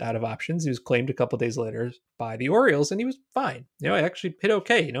and he was out of options. He was claimed a couple days later by the Orioles and he was fine. He actually hit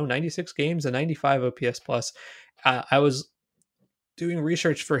okay, 96 games, a 95 OPS plus. I was doing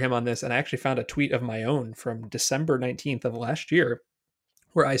research for him on this and I actually found a tweet of my own from December 19th of last year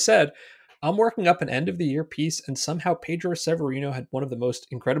where I said, I'm working up an end of the year piece and somehow Pedro Severino had one of the most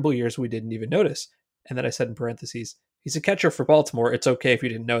incredible years we didn't even notice. And then I said in parentheses, he's a catcher for Baltimore. It's okay if you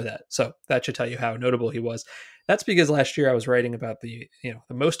didn't know that. So that should tell you how notable he was. That's because last year I was writing about the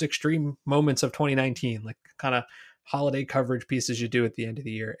most extreme moments of 2019, like kind of holiday coverage pieces you do at the end of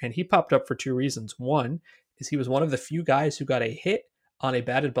the year. And he popped up for two reasons. One is he was one of the few guys who got a hit on a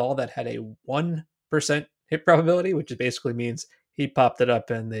batted ball that had a 1% hit probability, which basically means he popped it up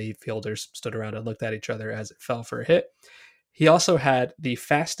and the fielders stood around and looked at each other as it fell for a hit. He also had the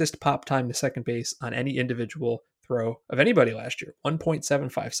fastest pop time to second base on any individual throw of anybody last year,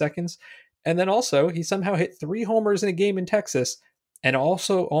 1.75 seconds. And then also, he somehow hit 3 homers in a game in Texas and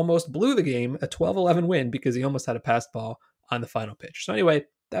also almost blew the game, a 12-11 win, because he almost had a passed ball on the final pitch. So anyway,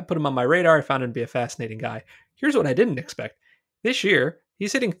 that put him on my radar. I found him to be a fascinating guy. Here's what I didn't expect. This year,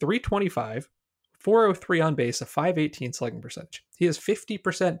 he's hitting 325, 403 on base, a 518 slugging percentage. He is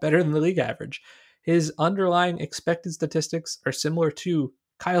 50% better than the league average. His underlying expected statistics are similar to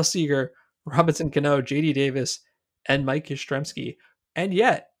Kyle Seager, Robinson Cano, JD Davis, and Mike Yastrzemski. And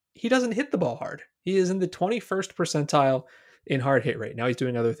yet, he doesn't hit the ball hard. He is in the 21st percentile in hard hit rate. Now he's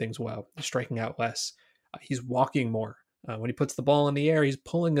doing other things well. He's striking out less. He's walking more. When he puts the ball in the air, he's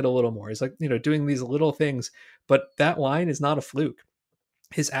pulling it a little more. He's like, doing these little things. But that line is not a fluke.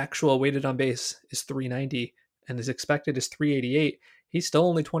 His actual weighted on base is 390 and his expected is 388. He's still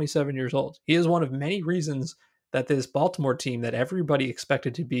only 27 years old. He is one of many reasons that this Baltimore team that everybody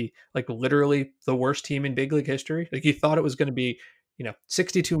expected to be like literally the worst team in big league history. Like you thought it was going to be,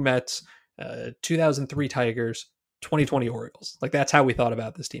 62 Mets, 2003 Tigers, 2020 Orioles. Like that's how we thought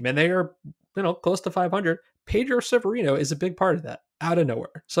about this team. And they are, close to 500. Pedro Severino is a big part of that out of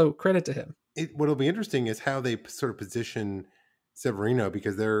nowhere. So credit to him. What'll be interesting is how they sort of position Severino,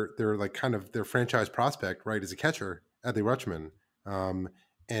 because they're like kind of their franchise prospect, right, as a catcher, Adley Rutschman.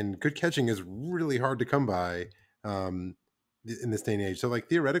 And good catching is really hard to come by in this day and age. So like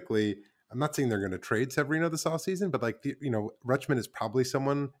theoretically, I'm not saying they're going to trade Severino this offseason, but like, Rutschman is probably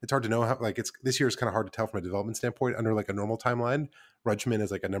someone, it's hard to know how, like this year is kind of hard to tell from a development standpoint under like a normal timeline. Rutschman is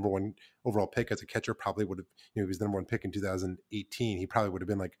like a number one overall pick as a catcher, probably would have, he was the number one pick in 2018. He probably would have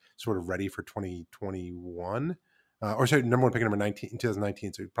been like sort of ready for 2021. Number one pick number 19 in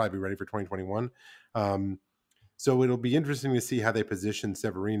 2019. So he'd probably be ready for 2021. So it'll be interesting to see how they position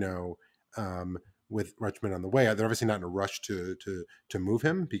Severino with Rutschman on the way. They're obviously not in a rush to move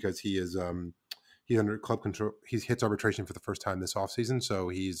him because he is he's under club control. He hits arbitration for the first time this offseason. So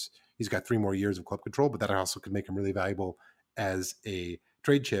he's got 3 more years of club control, but that also could make him really valuable as a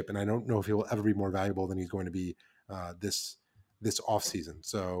trade chip. And I don't know if he will ever be more valuable than he's going to be this offseason.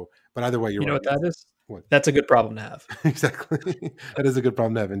 So, but either way, you're right. What that is? What? That's a good problem to have. Exactly. That is a good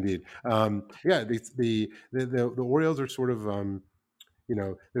problem to have indeed. The Orioles are sort of,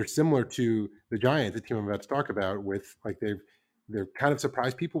 they're similar to the Giants, the team I'm about to talk about, with like they're kind of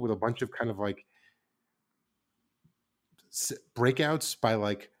surprised people with a bunch of kind of like breakouts by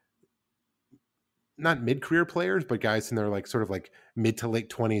like not mid-career players, but guys in their like sort of like mid to late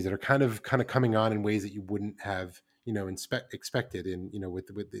 20s that are kind of coming on in ways that you wouldn't have expected in with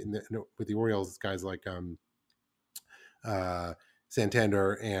the Orioles, guys like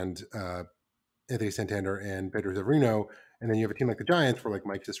Santander and Anthony Santander and Pedro Severino, and then you have a team like the Giants where like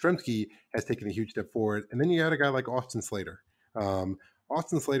Mike Yastrzemski has taken a huge step forward, and then you got a guy like Austin Slater.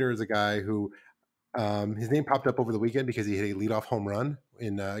 Austin Slater is a guy who his name popped up over the weekend because he hit a leadoff home run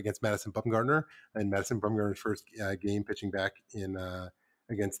against Madison Bumgarner, and Madison Bumgarner's first game pitching back in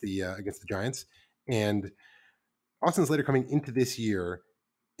against the Giants. And Austin Slater, coming into this year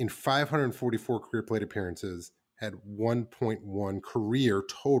in 544 career plate appearances, had 1.1 career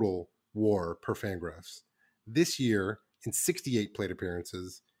total WAR per Fangraphs. This year, in 68 plate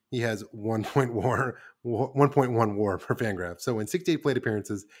appearances, he has 1.1 WAR per Fangraphs. So in 68 plate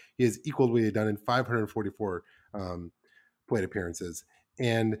appearances, he has equaled what he had done in 544 plate appearances.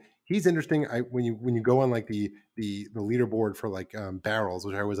 And he's interesting. When you go on like the leaderboard for like barrels,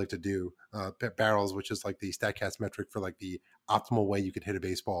 which I always like to do, barrels, which is like the Statcast metric for like the optimal way you could hit a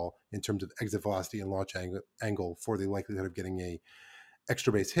baseball in terms of exit velocity and launch angle for the likelihood of getting a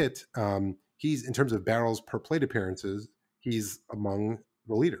extra base hit. He's, in terms of barrels per plate appearances, he's among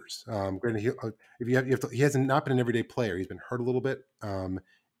the leaders. Granted, he hasn't not been an everyday player. He's been hurt a little bit,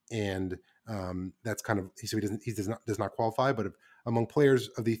 and that's kind of, so he does not qualify. But among players,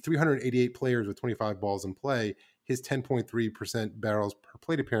 of the 388 players with 25 balls in play, his 10.3% barrels per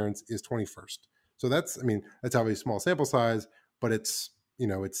plate appearance is 21st. So that's obviously a small sample size, but it's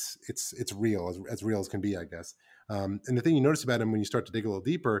real, as real as can be, I guess. And the thing you notice about him when you start to dig a little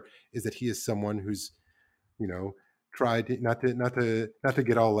deeper is that he is someone who's, tried to, not to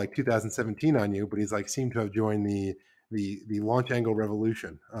get all like 2017 on you, but he's like seemed to have joined the launch angle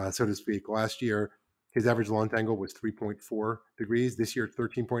revolution, so to speak. Last year, His average launch angle was 3.4 degrees. This year,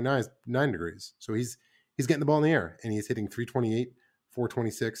 13.9 degrees. So he's getting the ball in the air, and he's hitting 328,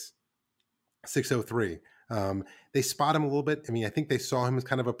 426, 603. They spot him a little bit. I mean, I think they saw him as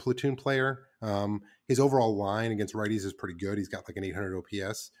kind of a platoon player. His overall line against righties is pretty good. He's got like an 800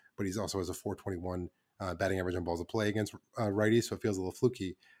 OPS, but he's also has a 421 batting average on balls of play against righties, so it feels a little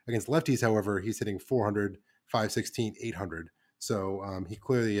fluky. Against lefties, however, he's hitting 400, 516, 800. So he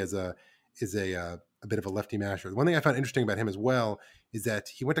clearly is a bit of a lefty masher. One thing I found interesting about him as well is that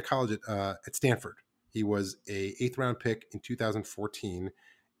he went to college at Stanford. He was a 8th round pick in 2014.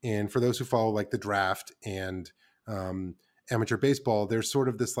 And for those who follow like the draft and amateur baseball, there's sort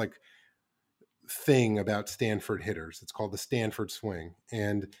of this like thing about Stanford hitters. It's called the Stanford swing.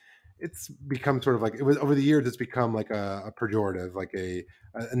 And it's become sort of like, it was over the years, it's become like a pejorative, like a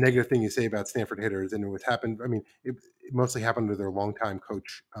negative thing you say about Stanford hitters. And what's happened, I mean, it mostly happened to their longtime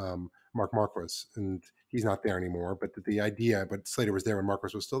coach, Mark Marquess, and he's not there anymore. But the idea, but Slater was there when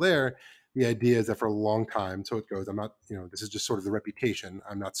Marquess was still there. The idea is that for a long time, so it goes, I'm not, this is just sort of the reputation.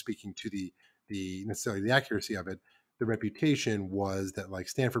 I'm not speaking to the necessarily the accuracy of it. The reputation was that like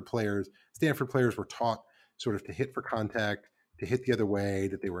Stanford players were taught sort of to hit for contact, to hit the other way,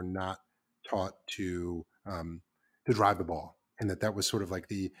 that they were not taught to drive the ball. And that was sort of like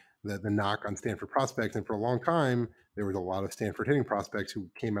the knock on Stanford prospects. And for a long time, there was a lot of Stanford hitting prospects who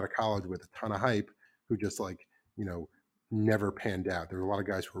came out of college with a ton of hype, who just like, never panned out. There were a lot of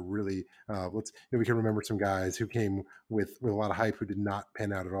guys who were really, we can remember some guys who came with a lot of hype who did not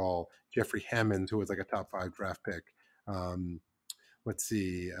pan out at all. Jeffrey Hammonds, who was like a top 5 draft pick. Let's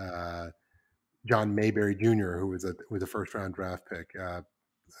see, John Mayberry Jr., who was a first round draft pick.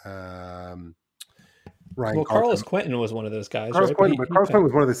 Ryan. Well, Carlos Quentin was one of those guys. Carlos right? Quentin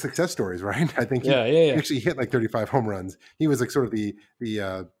was one of the success stories, right? I think he actually hit like 35 home runs. He was like sort of the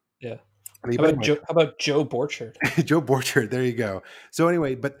How about Joe Borchard? Joe Borchard, there you go. So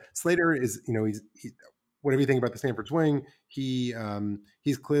anyway, but Slater is, he's whatever you think about the Stanford swing, he's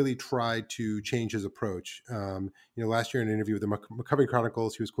clearly tried to change his approach. Last year in an interview with the McCovey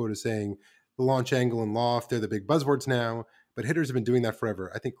Chronicles, he was quoted as saying, "The launch angle and loft, they're the big buzzwords now, but hitters have been doing that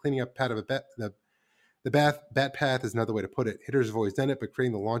forever. I think cleaning up the bat path is another way to put it. Hitters have always done it, but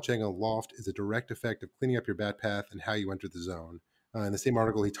creating the launch angle and loft is a direct effect of cleaning up your bat path and how you enter the zone." In the same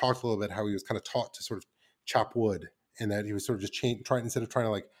article, he talked a little bit how he was kind of taught to sort of chop wood, and that he was sort of just instead of trying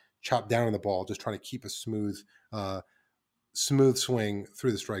to like chop down on the ball, just trying to keep a smooth swing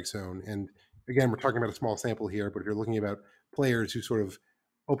through the strike zone. And again, we're talking about a small sample here, but if you're looking about players who sort of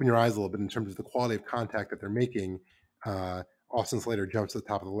open your eyes a little bit in terms of the quality of contact that they're making, Austin Slater jumps to the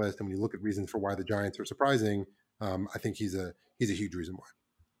top of the list. And when you look at reasons for why the Giants are surprising, I think he's a huge reason why.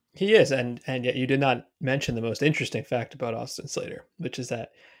 He is, and yet you did not mention the most interesting fact about Austin Slater, which is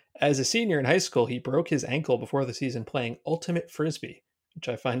that as a senior in high school, he broke his ankle before the season playing Ultimate Frisbee, which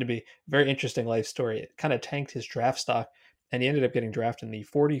I find to be a very interesting life story. It kind of tanked his draft stock, and he ended up getting drafted in the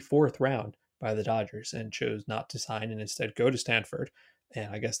 44th round by the Dodgers and chose not to sign and instead go to Stanford.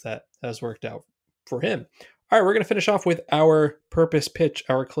 And I guess that has worked out for him. All right, we're going to finish off with our purpose pitch,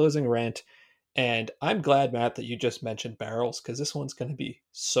 our closing rant. And I'm glad, Matt, that you just mentioned barrels, because this one's going to be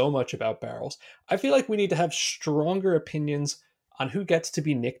so much about barrels. I feel like we need to have stronger opinions on who gets to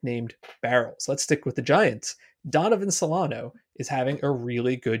be nicknamed barrels. Let's stick with the Giants. Donovan Solano is having a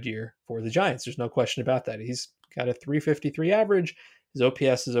really good year for the Giants. There's no question about that. He's got a 353 average. His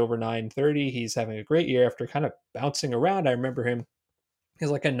OPS is over 930. He's having a great year after kind of bouncing around. I remember him as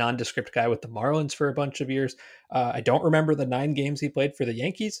like a nondescript guy with the Marlins for a bunch of years. I don't remember the 9 games he played for the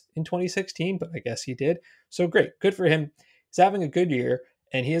Yankees in 2016, but I guess he did. So great. Good for him. He's having a good year,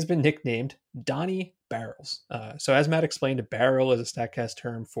 and he has been nicknamed Donnie Barrels. So as Matt explained, a barrel is a StatCast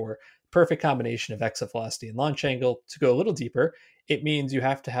term for perfect combination of exit velocity and launch angle. To go a little deeper, it means you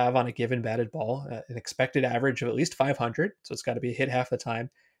have to have on a given batted ball an expected average of at least 500. So it's got to be a hit half the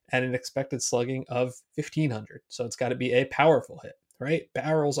time, and an expected slugging of 1500. So it's got to be a powerful hit. Right?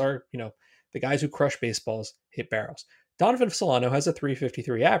 Barrels are, the guys who crush baseballs hit barrels. Donovan Solano has a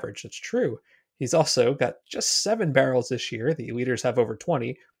 353 average. That's true. He's also got just 7 barrels this year. The leaders have over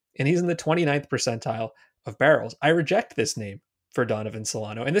 20, and he's in the 29th percentile of barrels. I reject this name for Donovan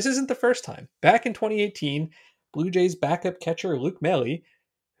Solano, and this isn't the first time. Back in 2018, Blue Jays backup catcher Luke Maile,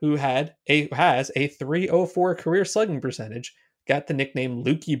 who has a 304 career slugging percentage, got the nickname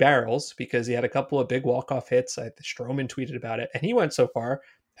Lukey Barrels because he had a couple of big walk-off hits. Stroman tweeted about it, and he went so far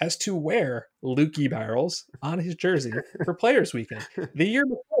as to wear Lukey Barrels on his jersey for Players Weekend. The year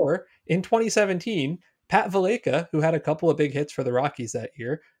before, in 2017, Pat Valaika, who had a couple of big hits for the Rockies that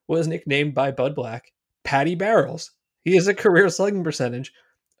year, was nicknamed by Bud Black Patty Barrels. He has a career slugging percentage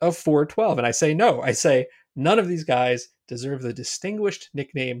of 412. And I say no. I say none of these guys deserve the distinguished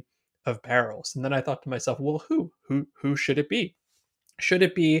nickname of barrels. And then I thought to myself, well, who should it be? Should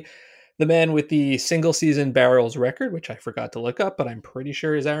it be the man with the single season barrels record, which I forgot to look up, but I'm pretty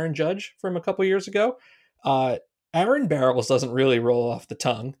sure is Aaron Judge from a couple years ago? Uh, Aaron Barrels doesn't really roll off the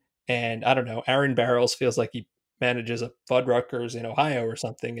tongue. And I don't know, Aaron Barrels feels like he manages a Fuddruckers in Ohio or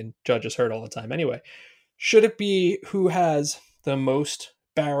something, and Judge is hurt all the time anyway. Should it be who has the most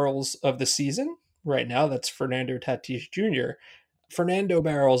barrels of the season? Right now, that's Fernando Tatis Jr. Fernando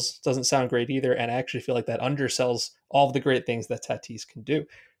Barrels doesn't sound great either, and I actually feel like that undersells all of the great things that Tatis can do.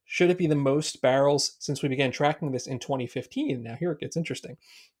 Should it be the most barrels since we began tracking this in 2015? Now, here it gets interesting.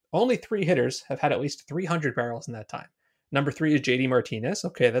 Only 3 hitters have had at least 300 barrels in that time. Number 3 is JD Martinez.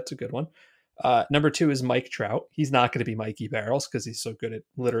 Okay, that's a good one. Number 2 is Mike Trout. He's not going to be Mikey Barrels because he's so good at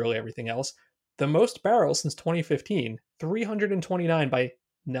literally everything else. The most barrels since 2015, 329 by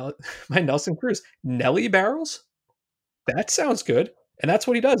Nelson Cruz. Nelly Barrels? That sounds good. And that's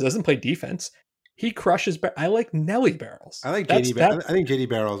what he does. He doesn't play defense. He crushes. I like Nelly Barrels. I like JD. I think JD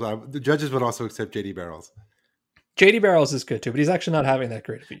Barrels. The judges would also accept JD Barrels. JD Barrels is good too, but he's actually not having that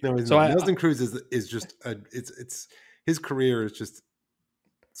great of a year. No, so Nelson Cruz is just it's his career is just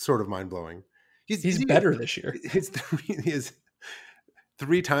sort of mind blowing. He's better this year. He is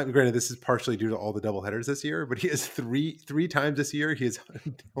 3 times. Granted, this is partially due to all the doubleheaders this year, but he has three times this year. He has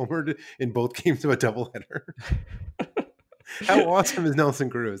homered in both games of a doubleheader. How awesome is Nelson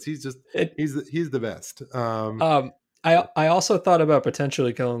Cruz? He's the best. I also thought about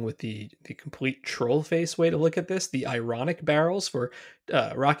potentially going with the complete troll face way to look at this, the ironic barrels for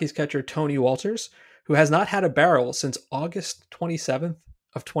Rockies catcher Tony Walters, who has not had a barrel since August 27th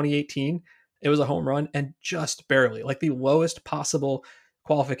of 2018. It was a home run and just barely, like the lowest possible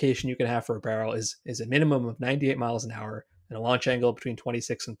qualification you can have for a barrel is a minimum of 98 miles an hour and a launch angle between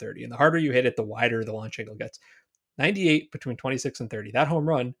 26 and 30. And the harder you hit it, the wider the launch angle gets. 98 between 26 and 30. That home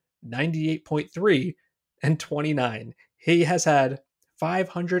run, 98.3 and 29. He has had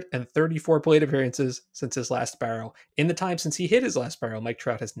 534 plate appearances since his last barrel. In the time since he hit his last barrel, Mike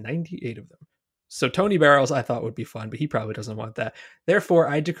Trout has 98 of them. So Tony Barrels I thought would be fun, but he probably doesn't want that. Therefore,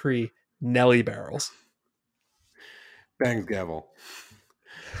 I decree Nelly Barrels. Bangs gavel.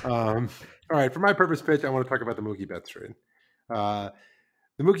 All right, for my purpose pitch, I want to talk about the Mookie Betts trade. The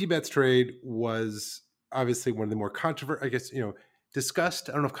Mookie Betts trade was obviously one of the more controversial, I guess, discussed,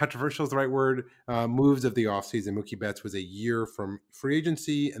 I don't know if controversial is the right word, moves of the offseason. Mookie Betts was a year from free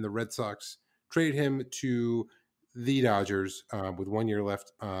agency, and the Red Sox traded him to the Dodgers with 1 year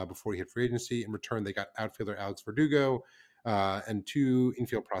left before he hit free agency. In return, they got outfielder Alex Verdugo and 2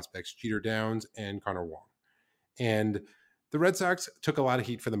 infield prospects, Jeter Downs and Connor Wong. And the Red Sox took a lot of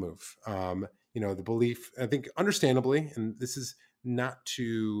heat for the move. The belief, I think understandably, and this is not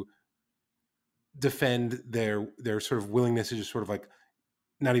to defend their sort of willingness to just sort of like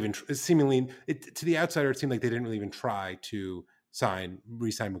not even seemingly to the outsider, it seemed like they didn't really even try to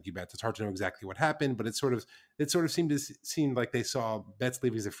re-sign Mookie Betts. It's hard to know exactly what happened, but it sort of seemed like they saw Betts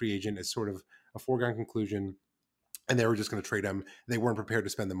leaving as a free agent as sort of a foregone conclusion, and they were just going to trade him. They weren't prepared to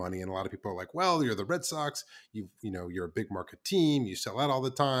spend the money. And a lot of people are like, well, you're the Red Sox. You're a big market team. You sell out all the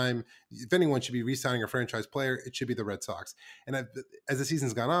time. If anyone should be re-signing a franchise player, it should be the Red Sox. And as the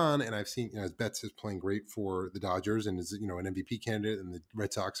season's gone on, and I've seen, as Betts is playing great for the Dodgers and is, an MVP candidate, and the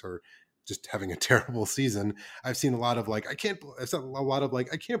Red Sox are just having a terrible season. I've seen a lot of I can't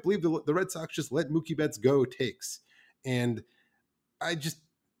believe the Red Sox just let Mookie Betts go takes. And I just,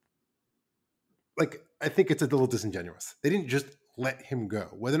 I think it's a little disingenuous. They didn't just let him go.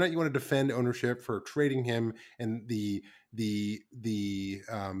 Whether or not you want to defend ownership for trading him and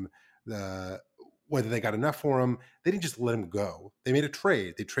whether they got enough for him, they didn't just let him go. They made a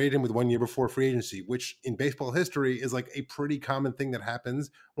trade. They traded him with 1 year before free agency, which in baseball history is like a pretty common thing that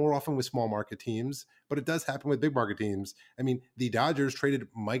happens more often with small market teams, but it does happen with big market teams. I mean, the Dodgers traded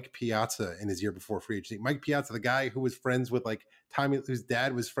Mike Piazza in his year before free agency. Mike Piazza, the guy who was friends with Tommy, whose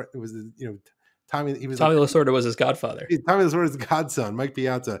dad was Tommy Lasorda was his godfather. Tommy Lasorda's godson, Mike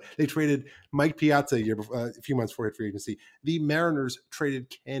Piazza. They traded Mike Piazza a few months before free agency. The Mariners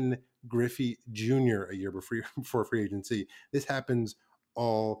traded Ken Griffey Jr. a year before free agency. This happens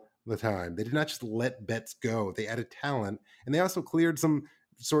all the time. They did not just let Betts go. They added talent, and they also cleared some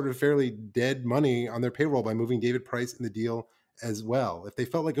sort of fairly dead money on their payroll by moving David Price in the deal as well. If they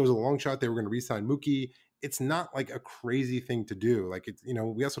felt like it was a long shot, they were going to re-sign Mookie. It's not like a crazy thing to do.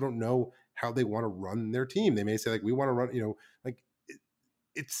 We also don't know how they want to run their team. They may say we want to run,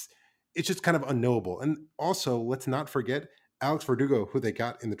 it's just kind of unknowable. And also, let's not forget Alex Verdugo, who they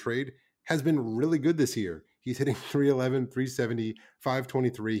got in the trade, has been really good this year. He's hitting 311, 370,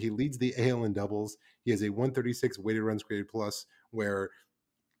 523. He leads the AL in doubles. He has a 136 weighted runs created plus, where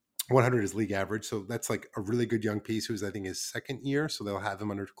 100 is league average. So that's like a really good young piece who's, I think, his second year. So they'll have him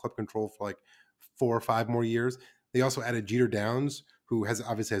under club control for like 4 or 5 more years. They also added Jeter Downs, who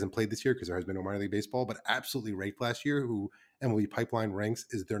obviously hasn't played this year because there has been no minor league baseball, but absolutely raked last year, who MLB Pipeline ranks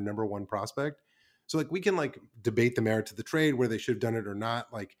is their number 1 prospect. So like we can like debate the merits of the trade, where they should have done it or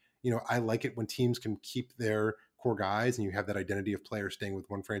not. Like, I like it when teams can keep their core guys and you have that identity of players staying with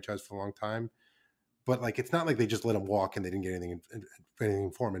one franchise for a long time. But like, it's not like they just let him walk and they didn't get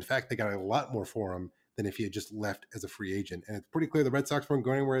anything for him. In fact, they got a lot more for him than if he had just left as a free agent. And it's pretty clear the Red Sox weren't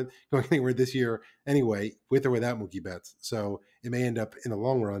going anywhere this year anyway, with or without Mookie Betts. So it may end up in the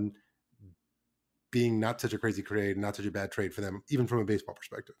long run being not such a crazy trade, not such a bad trade for them, even from a baseball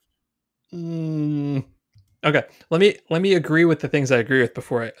perspective. Okay, let me agree with the things I agree with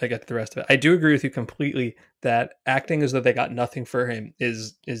before I get to the rest of it. I do agree with you completely that acting as though they got nothing for him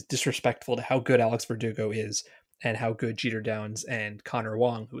is disrespectful to how good Alex Verdugo is and how good Jeter Downs and Connor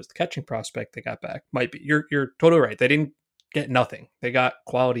Wong, who was the catching prospect they got back, might be. You're totally right. They didn't get nothing. They got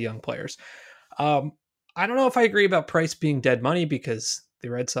quality young players. I don't know if I agree about Price being dead money because the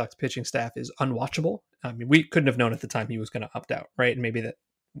Red Sox pitching staff is unwatchable. I mean, we couldn't have known at the time he was going to opt out, right? And maybe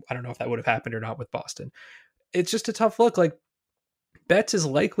I don't know if that would have happened or not with Boston. It's just a tough look. Like, Betts is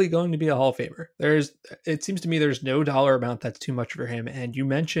likely going to be a Hall of Famer. It seems to me there's no dollar amount that's too much for him. And you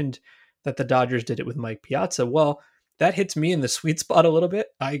mentioned that the Dodgers did it with Mike Piazza. Well, that hits me in the sweet spot a little bit.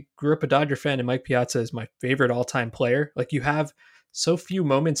 I grew up a Dodger fan, and Mike Piazza is my favorite all-time player. Like, you have so few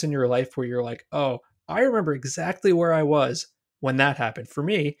moments in your life where you're like, oh, I remember exactly where I was when that happened. For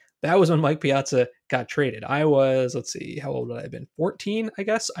me, that was when Mike Piazza got traded. I was, let's see, how old would I have been? 14, I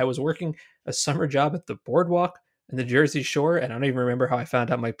guess. I was working a summer job at the Boardwalk in the Jersey Shore, and I don't even remember how I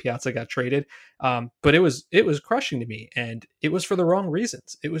found out Mike Piazza got traded. But it was crushing to me, and it was for the wrong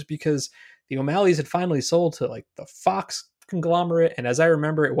reasons. It was because the O'Malleys had finally sold to like the Fox conglomerate, and as I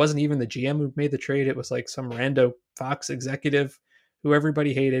remember, it wasn't even the GM who made the trade. It was like some rando Fox executive who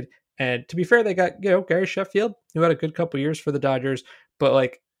everybody hated. And to be fair, they got Gary Sheffield, who had a good couple years for the Dodgers, but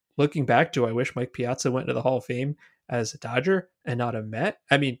like, looking back, do I wish Mike Piazza went to the Hall of Fame as a Dodger and not a Met?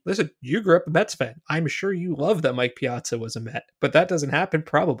 I mean, listen, you grew up a Mets fan. I'm sure you love that Mike Piazza was a Met, but that doesn't happen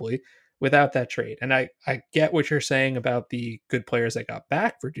probably without that trade. And I get what you're saying about the good players that got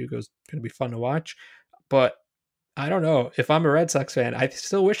back. Verdugo's going to be fun to watch, but I don't know. If I'm a Red Sox fan, I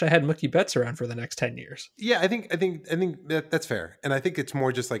still wish I had Mookie Betts around for the next 10 years. Yeah, I think that's fair. And I think it's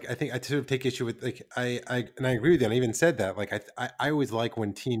more just like, I think I sort of take issue with like, I agree with you. And I even said that, like, I always like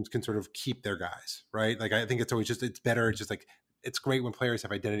when teams can sort of keep their guys, right? Like, I think it's always just, it's better. It's just like, it's great when players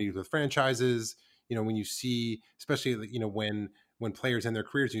have identities with franchises, when you see, especially, when players end their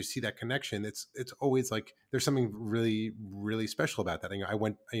careers, you see that connection. It's always like, there's something really, really special about that.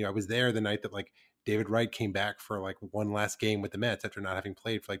 I was there the night that like David Wright came back for like one last game with the Mets after not having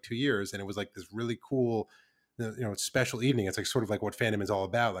played for like 2 years. And it was like this really cool, special evening. It's like sort of like what fandom is all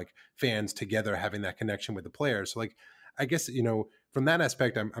about, like fans together having that connection with the players. So like, I guess, from that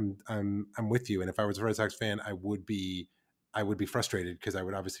aspect, I'm with you. And if I was a Red Sox fan, I would be frustrated because I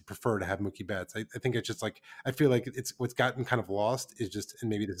would obviously prefer to have Mookie Betts. I think it's just like, I feel like it's what's gotten kind of lost is just, and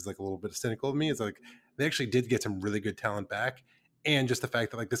maybe this is like a little bit cynical of me, is like they actually did get some really good talent back. And just the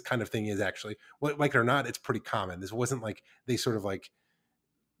fact that like this kind of thing is actually, like it or not, it's pretty common. This wasn't like they sort of like,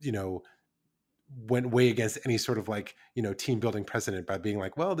 went way against any sort of like, team building precedent by being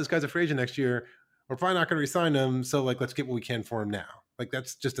like, well, this guy's a free agent next year. We're probably not going to re-sign him. So like, let's get what we can for him now. Like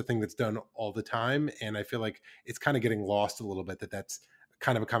that's just a thing that's done all the time. And I feel like it's kind of getting lost a little bit that that's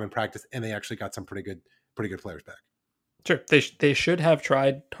kind of a common practice. And they actually got some pretty good players back. Sure, they should have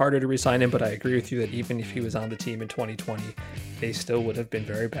tried harder to re-sign him, but I agree with you that even if he was on the team in 2020, they still would have been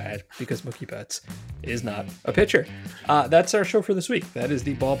very bad because Mookie Betts is not a pitcher. That's our show for this week. That is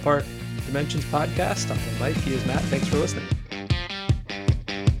the Ballpark Dimensions podcast. I'm Mike. He is Matt. Thanks for listening.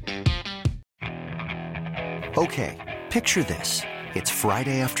 Okay, picture this. It's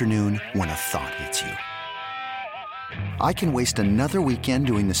Friday afternoon when a thought hits you. I can waste another weekend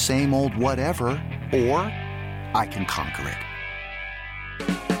doing the same old whatever, or I can conquer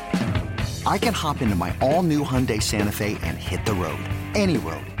it. I can hop into my all-new Hyundai Santa Fe and hit the road. Any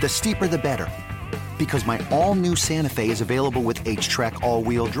road. The steeper, the better. Because my all-new Santa Fe is available with H-Track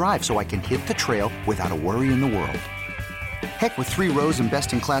all-wheel drive, so I can hit the trail without a worry in the world. Heck, with 3 rows and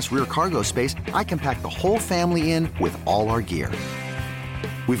best-in-class rear cargo space, I can pack the whole family in with all our gear.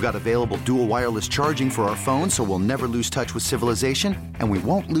 We've got available dual wireless charging for our phones, so we'll never lose touch with civilization, and we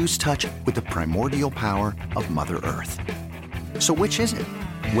won't lose touch with the primordial power of Mother Earth. So which is it?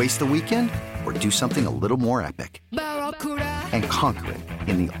 Waste the weekend or do something a little more epic and conquer it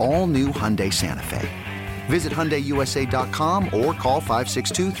in the all-new Hyundai Santa Fe. Visit HyundaiUSA.com or call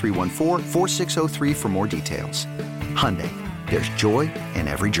 562-314-4603 for more details. Hyundai, there's joy in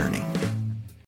every journey.